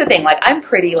here's the thing, like, I'm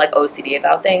pretty, like, OCD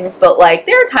about things. But, like,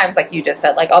 there are times, like you just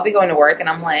said, like, I'll be going to work and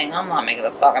I'm like, I'm not making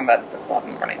this fucking bed at 6 o'clock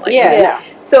in the morning. Like, yeah.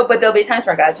 So, but there'll be times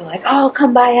where guys are like, oh, I'll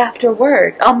come by after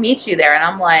work. I'll meet you there. And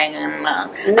I'm like,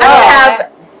 no. I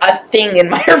have a thing in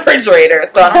my refrigerator,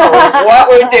 so I don't know what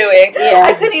we're doing. Yeah.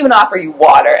 I couldn't even offer you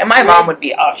water, and my mom would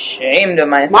be ashamed of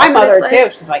myself. My mother too.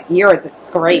 She's like, "You're a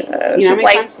disgrace." You know, she's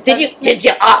like, "Did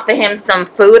you offer him some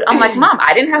food?" I'm like, "Mom,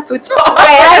 I didn't have food to offer.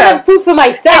 I had food for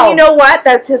myself." And you know what?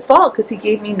 That's his fault because he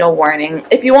gave me no warning.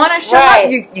 If you want to show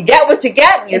up, you get what you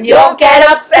get, and you don't get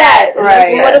upset.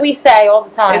 Right? What do we say all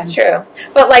the time? It's true,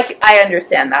 but like I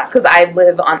understand that because I've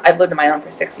lived on my own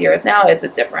for 6 years now. It's a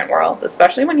different world,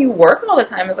 especially when you work all the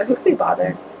time. It's like, who could be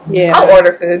bothered? Yeah, I'll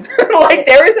order food. Like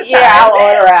there was a time. Yeah, I'll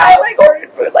order out. I like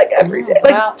ordered food like every day.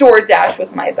 Like DoorDash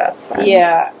was my best friend.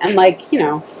 Yeah, and like you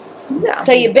know. Yeah.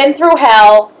 So you've been through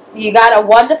hell. You got a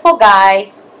wonderful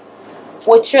guy.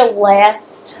 What's your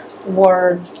last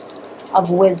words of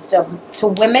wisdom to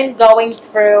women going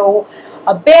through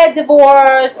a bad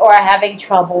divorce or having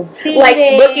trouble dating? Like,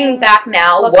 looking back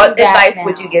now, what advice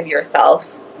would you give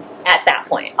yourself at that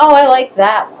point? Oh, I like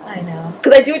that one. I know.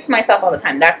 Because I do it to myself all the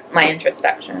time. That's my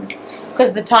introspection.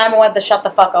 Because the timer went, the shut the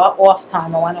fuck up off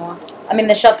timer went off. I mean,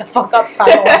 the shut the fuck up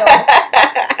timer went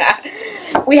off.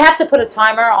 We have to put a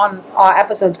timer on our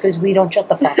episodes because we don't shut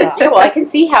the fuck up. Yeah, well, I can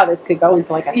see how this could go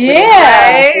into like a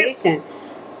conversation.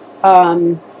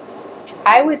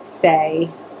 I would say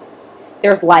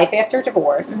there's life after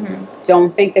divorce. Mm-hmm.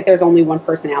 Don't think that there's only one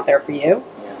person out there for you.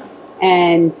 Yeah.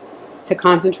 And to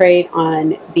concentrate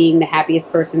on being the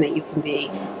happiest person that you can be.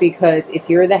 Mm-hmm. Because if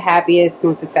you're the happiest,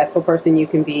 most successful person you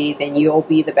can be, then you'll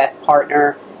be the best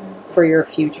partner for your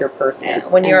future person. Yeah,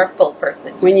 when you're a full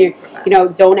person. When you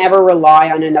don't ever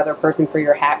rely on another person for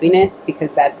your happiness,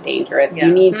 because that's dangerous. Yeah.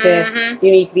 You need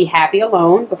to be happy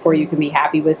alone before you can be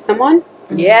happy with someone.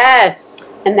 Yes.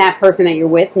 And that person that you're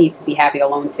with needs to be happy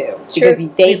alone too. Because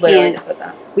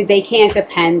they can't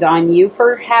depend on you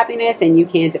for happiness, and you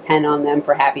can't depend on them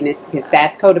for happiness, because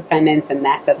that's codependence and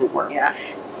that doesn't work. Yeah.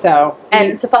 So,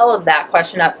 and to follow that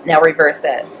question up, now reverse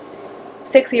it.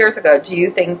 6 years ago, do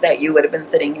you think that you would have been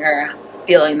sitting here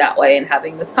feeling that way and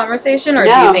having this conversation, or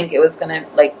do you think it was gonna,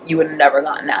 like, you would have never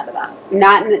gotten out of that?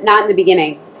 Not in the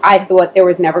beginning. I thought there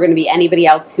was never going to be anybody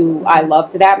else who I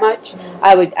loved that much.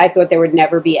 I thought there would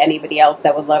never be anybody else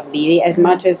that would love me as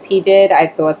much as he did. I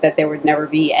thought that there would never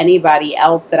be anybody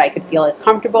else that I could feel as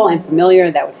comfortable and familiar,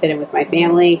 that would fit in with my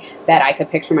family, that I could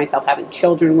picture myself having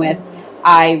children with.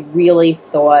 I really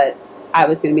thought I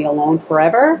was going to be alone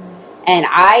forever. And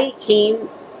I came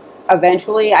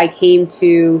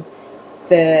to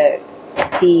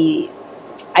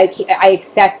I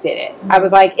accepted it. I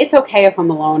was like, it's okay if I'm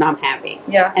alone, I'm happy.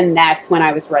 Yeah. And that's when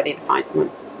I was ready to find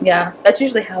someone. Yeah, that's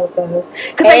usually how it goes.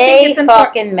 Because I think it's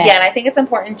important. Yeah, and I think it's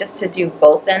important just to do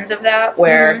both ends of that,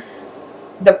 where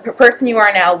the person you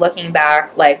are now, looking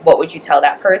back, like, what would you tell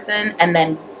that person? And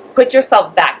then put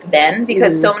yourself back then,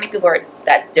 because so many people are at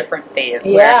that different phase.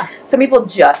 Where some people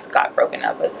just got broken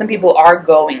up with. Some people are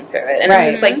going through it. And it's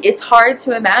just like, it's hard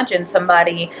to imagine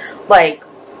somebody, like,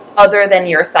 other than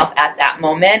yourself at that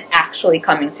moment actually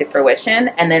coming to fruition.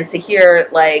 And then to hear,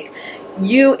 like,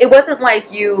 it wasn't like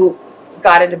you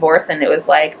got a divorce and it was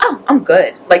like, oh, I'm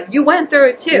good. Like, you went through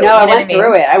it too. No, I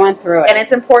went through it. And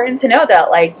it's important to know that,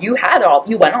 like, you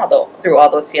went through all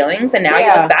those feelings, and now you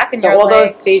look back and you're all like,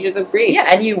 those stages of grief. Yeah,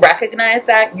 and you recognize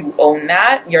that, you own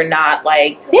that. You're not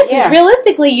like, because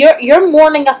realistically, you're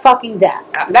mourning a fucking death.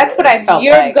 Absolutely. That's what I felt.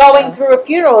 You're going through a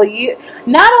funeral. You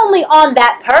not only on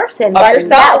that person, but yourself.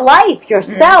 That life,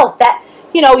 yourself. That.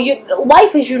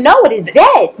 Life as you know it is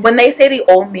dead. When they say the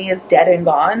old me is dead and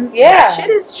gone, that shit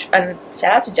is, and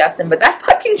shout out to Justin, but that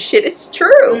fucking shit is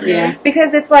true. Yeah.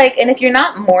 Because it's like, and if you're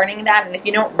not mourning that, and if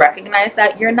you don't recognize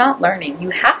that, you're not learning. You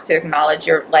have to acknowledge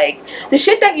the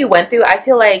shit that you went through. I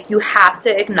feel like you have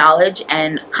to acknowledge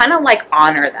and kind of like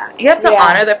honor that. You have to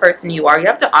honor the person you are. You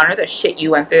have to honor the shit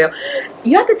you went through.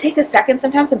 You have to take a second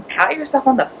sometimes and pat yourself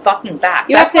on the fucking back.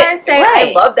 That's why I say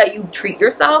I love that you treat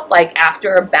yourself like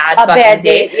after a bad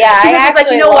date. Yeah, I actually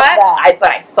like, you know what?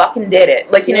 I fucking did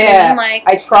it. Like, you know what I mean? Like,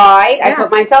 I tried. I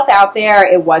put myself out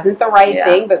there. It wasn't the right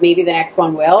thing, but maybe the next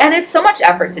one will. And it's so much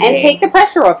effort to date. And take the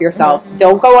pressure off yourself. Mm-hmm.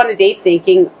 Don't go on a date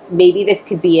thinking maybe this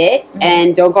could be it,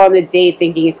 and don't go on the date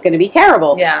thinking it's going to be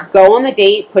terrible. Yeah. Go on the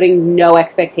date putting no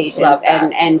expectations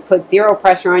and put zero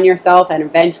pressure on yourself, and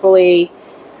eventually,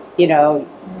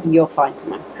 you'll find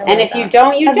someone. And if you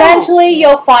don't, eventually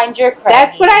you'll find your crush.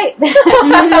 That's what I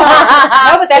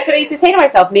no, but that's what I used to say to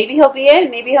myself. Maybe he'll be in,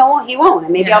 maybe he won't,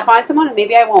 and maybe I'll find someone, and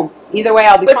maybe I won't. Either way,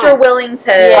 I'll be fine. But you're willing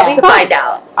to find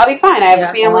out. I'll be fine. I have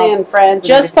a family and friends.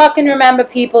 Just fucking remember,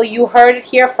 people, you heard it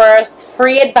here first.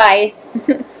 Free advice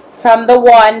from the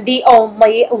one, the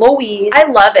only, Louise. I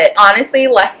love it. Honestly,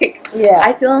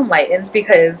 I feel enlightened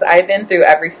because I've been through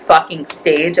every fucking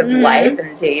stage of life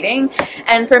and dating.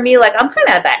 And for me, I'm kind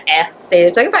of at that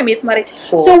stage. Like, if I meet somebody,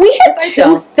 cool. So we had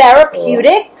two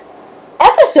therapeutic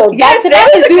episodes. Yes,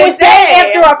 we were saying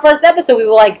after our first episode, we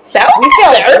were like, we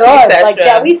feel good. Like,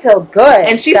 that we feel good.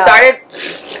 And she started.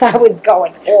 I was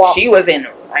going off. She was in.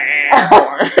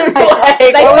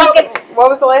 What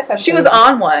was the last time? She was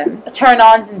on one.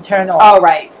 Turn-ons and turn-offs. Oh,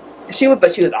 right. But she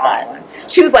was on one.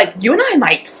 She was like, you and I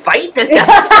might fight this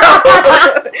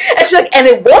episode. And she's like, and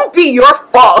it won't be your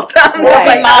fault. I'm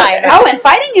like, mine. Oh, and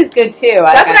fighting is good too.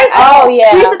 That's what I said. Oh,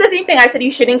 yeah. You said the same thing. I said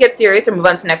you shouldn't get serious or move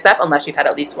on to the next step unless you've had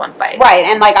at least one fight. Right,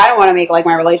 and like I don't want to make like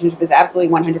my relationship is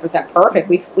absolutely 100% perfect.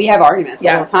 We have arguments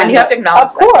all the time. And you have to acknowledge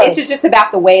of course. It's just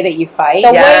about the way that you fight.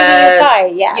 The way that you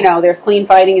fight, yeah. You know, there's clean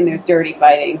fighting and there's dirty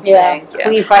fighting. Yeah.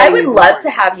 Clean fighting. I would love to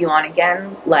have you on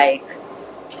again, like,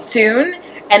 soon.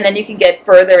 And then you can get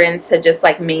further into just,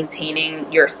 like,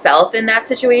 maintaining yourself in that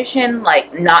situation.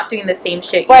 Like, not doing the same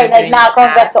shit you were doing like, not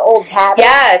going back to old habits.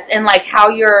 Yes, and, like, how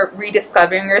you're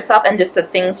rediscovering yourself and just the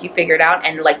things you figured out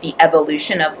and, like, the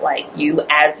evolution of, like, you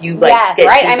as you, like, get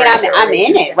right? I mean, I'm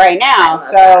in it right now.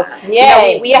 So, you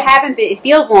know, we haven't been, it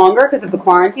feels longer because of the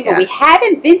quarantine, but we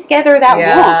haven't been together that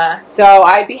long. So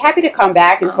I'd be happy to come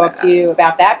back and talk to you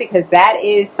about that because that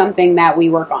is something that we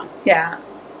work on. Yeah,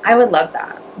 I would love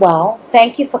that. Well,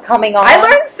 thank you for coming on. I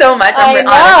learned so much. I know.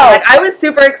 Like, I was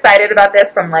super excited about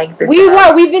this from, like, the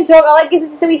We've been talking, like we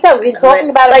said, we've been talking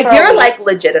about it. Like, you're, like,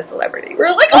 legit a celebrity.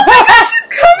 We're like, oh my gosh,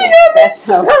 she's coming on. That's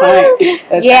so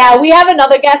funny. We have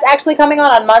another guest actually coming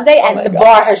on Monday, and the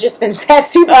bar has just been set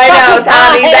super I know,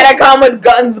 Tommy. You better come with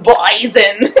guns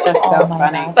blazing. That's so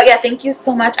funny. But, yeah, thank you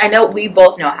so much. I know we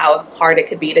both know how hard it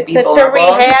could be to be vulnerable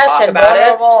to rehash and talk about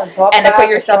it. And to put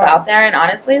yourself out there. And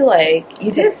honestly, like,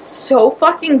 you did so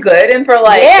fucking good. And for,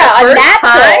 like,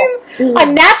 a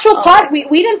natural pod. We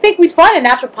didn't think we'd find a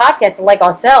natural podcast like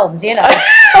ourselves, you know.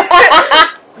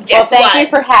 Well, thank you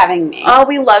for having me. Oh,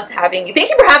 we loved having you. Thank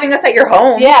you for having us at your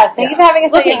home. Yes, thank you for having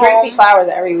us at your home. He brings me flowers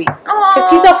every week. Because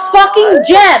he's a fucking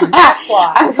gem. That's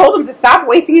why. I told him to stop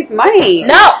wasting his money.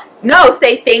 No,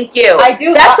 say thank you. I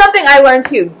do. That's something I learned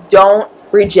too. Don't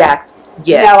reject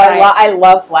gifts. No, I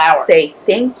love flowers. Say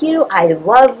thank you. I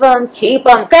love them. Keep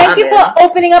them Thank you for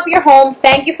opening up your home.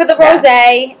 Thank you for the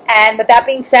rosé. And with that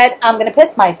being said, I'm going to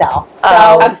piss myself.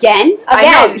 So Again?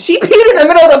 I know. She peed in the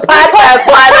middle of the podcast,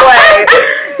 by the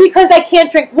way. Because I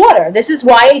can't drink water. This is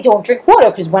why I don't drink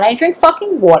water. Because when I drink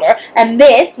fucking water, and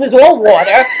this was all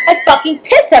water, I fucking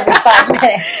piss every 5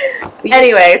 minutes.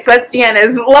 Anyway, so that's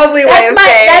Deanna's lovely way of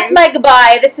saying. That's my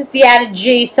goodbye. This is Deanna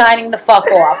G signing the fuck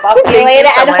off. I'll see you later.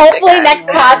 And hopefully next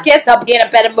podcast I'll be in a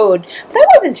better mood. But I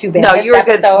wasn't too bad. No, you were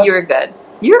good. You were good.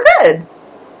 You were good.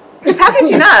 Because how could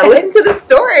you not? Listen to the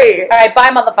story. All right, bye,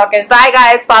 motherfuckers. Bye,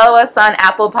 guys. Follow us on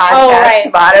Apple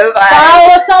Podcasts, Spotify.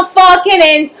 Follow us on fucking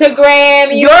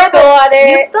Instagram. You thought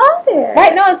it.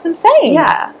 Right, no, that's what I'm saying.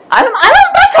 Yeah. I'm not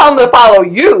telling them to follow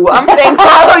you. I'm saying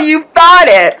follow you thought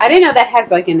it. I didn't know that has,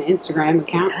 like, an Instagram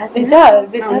account. It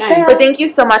does. It does. Nice. But thank you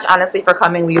so much, honestly, for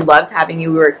coming. We loved having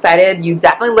you. We were excited. You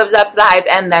definitely lived up to the hype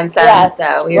and then some. Yes.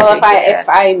 So if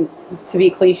I, to be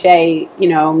cliche, you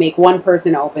know, make one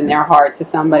person open their heart to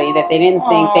somebody that they didn't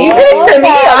think they You did it to me.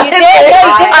 You did.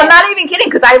 I'm not even kidding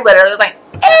because I literally was like,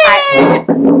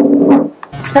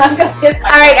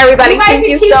 All right, everybody. Thank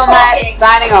you so much.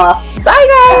 Signing off.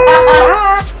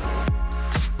 Bye, guys.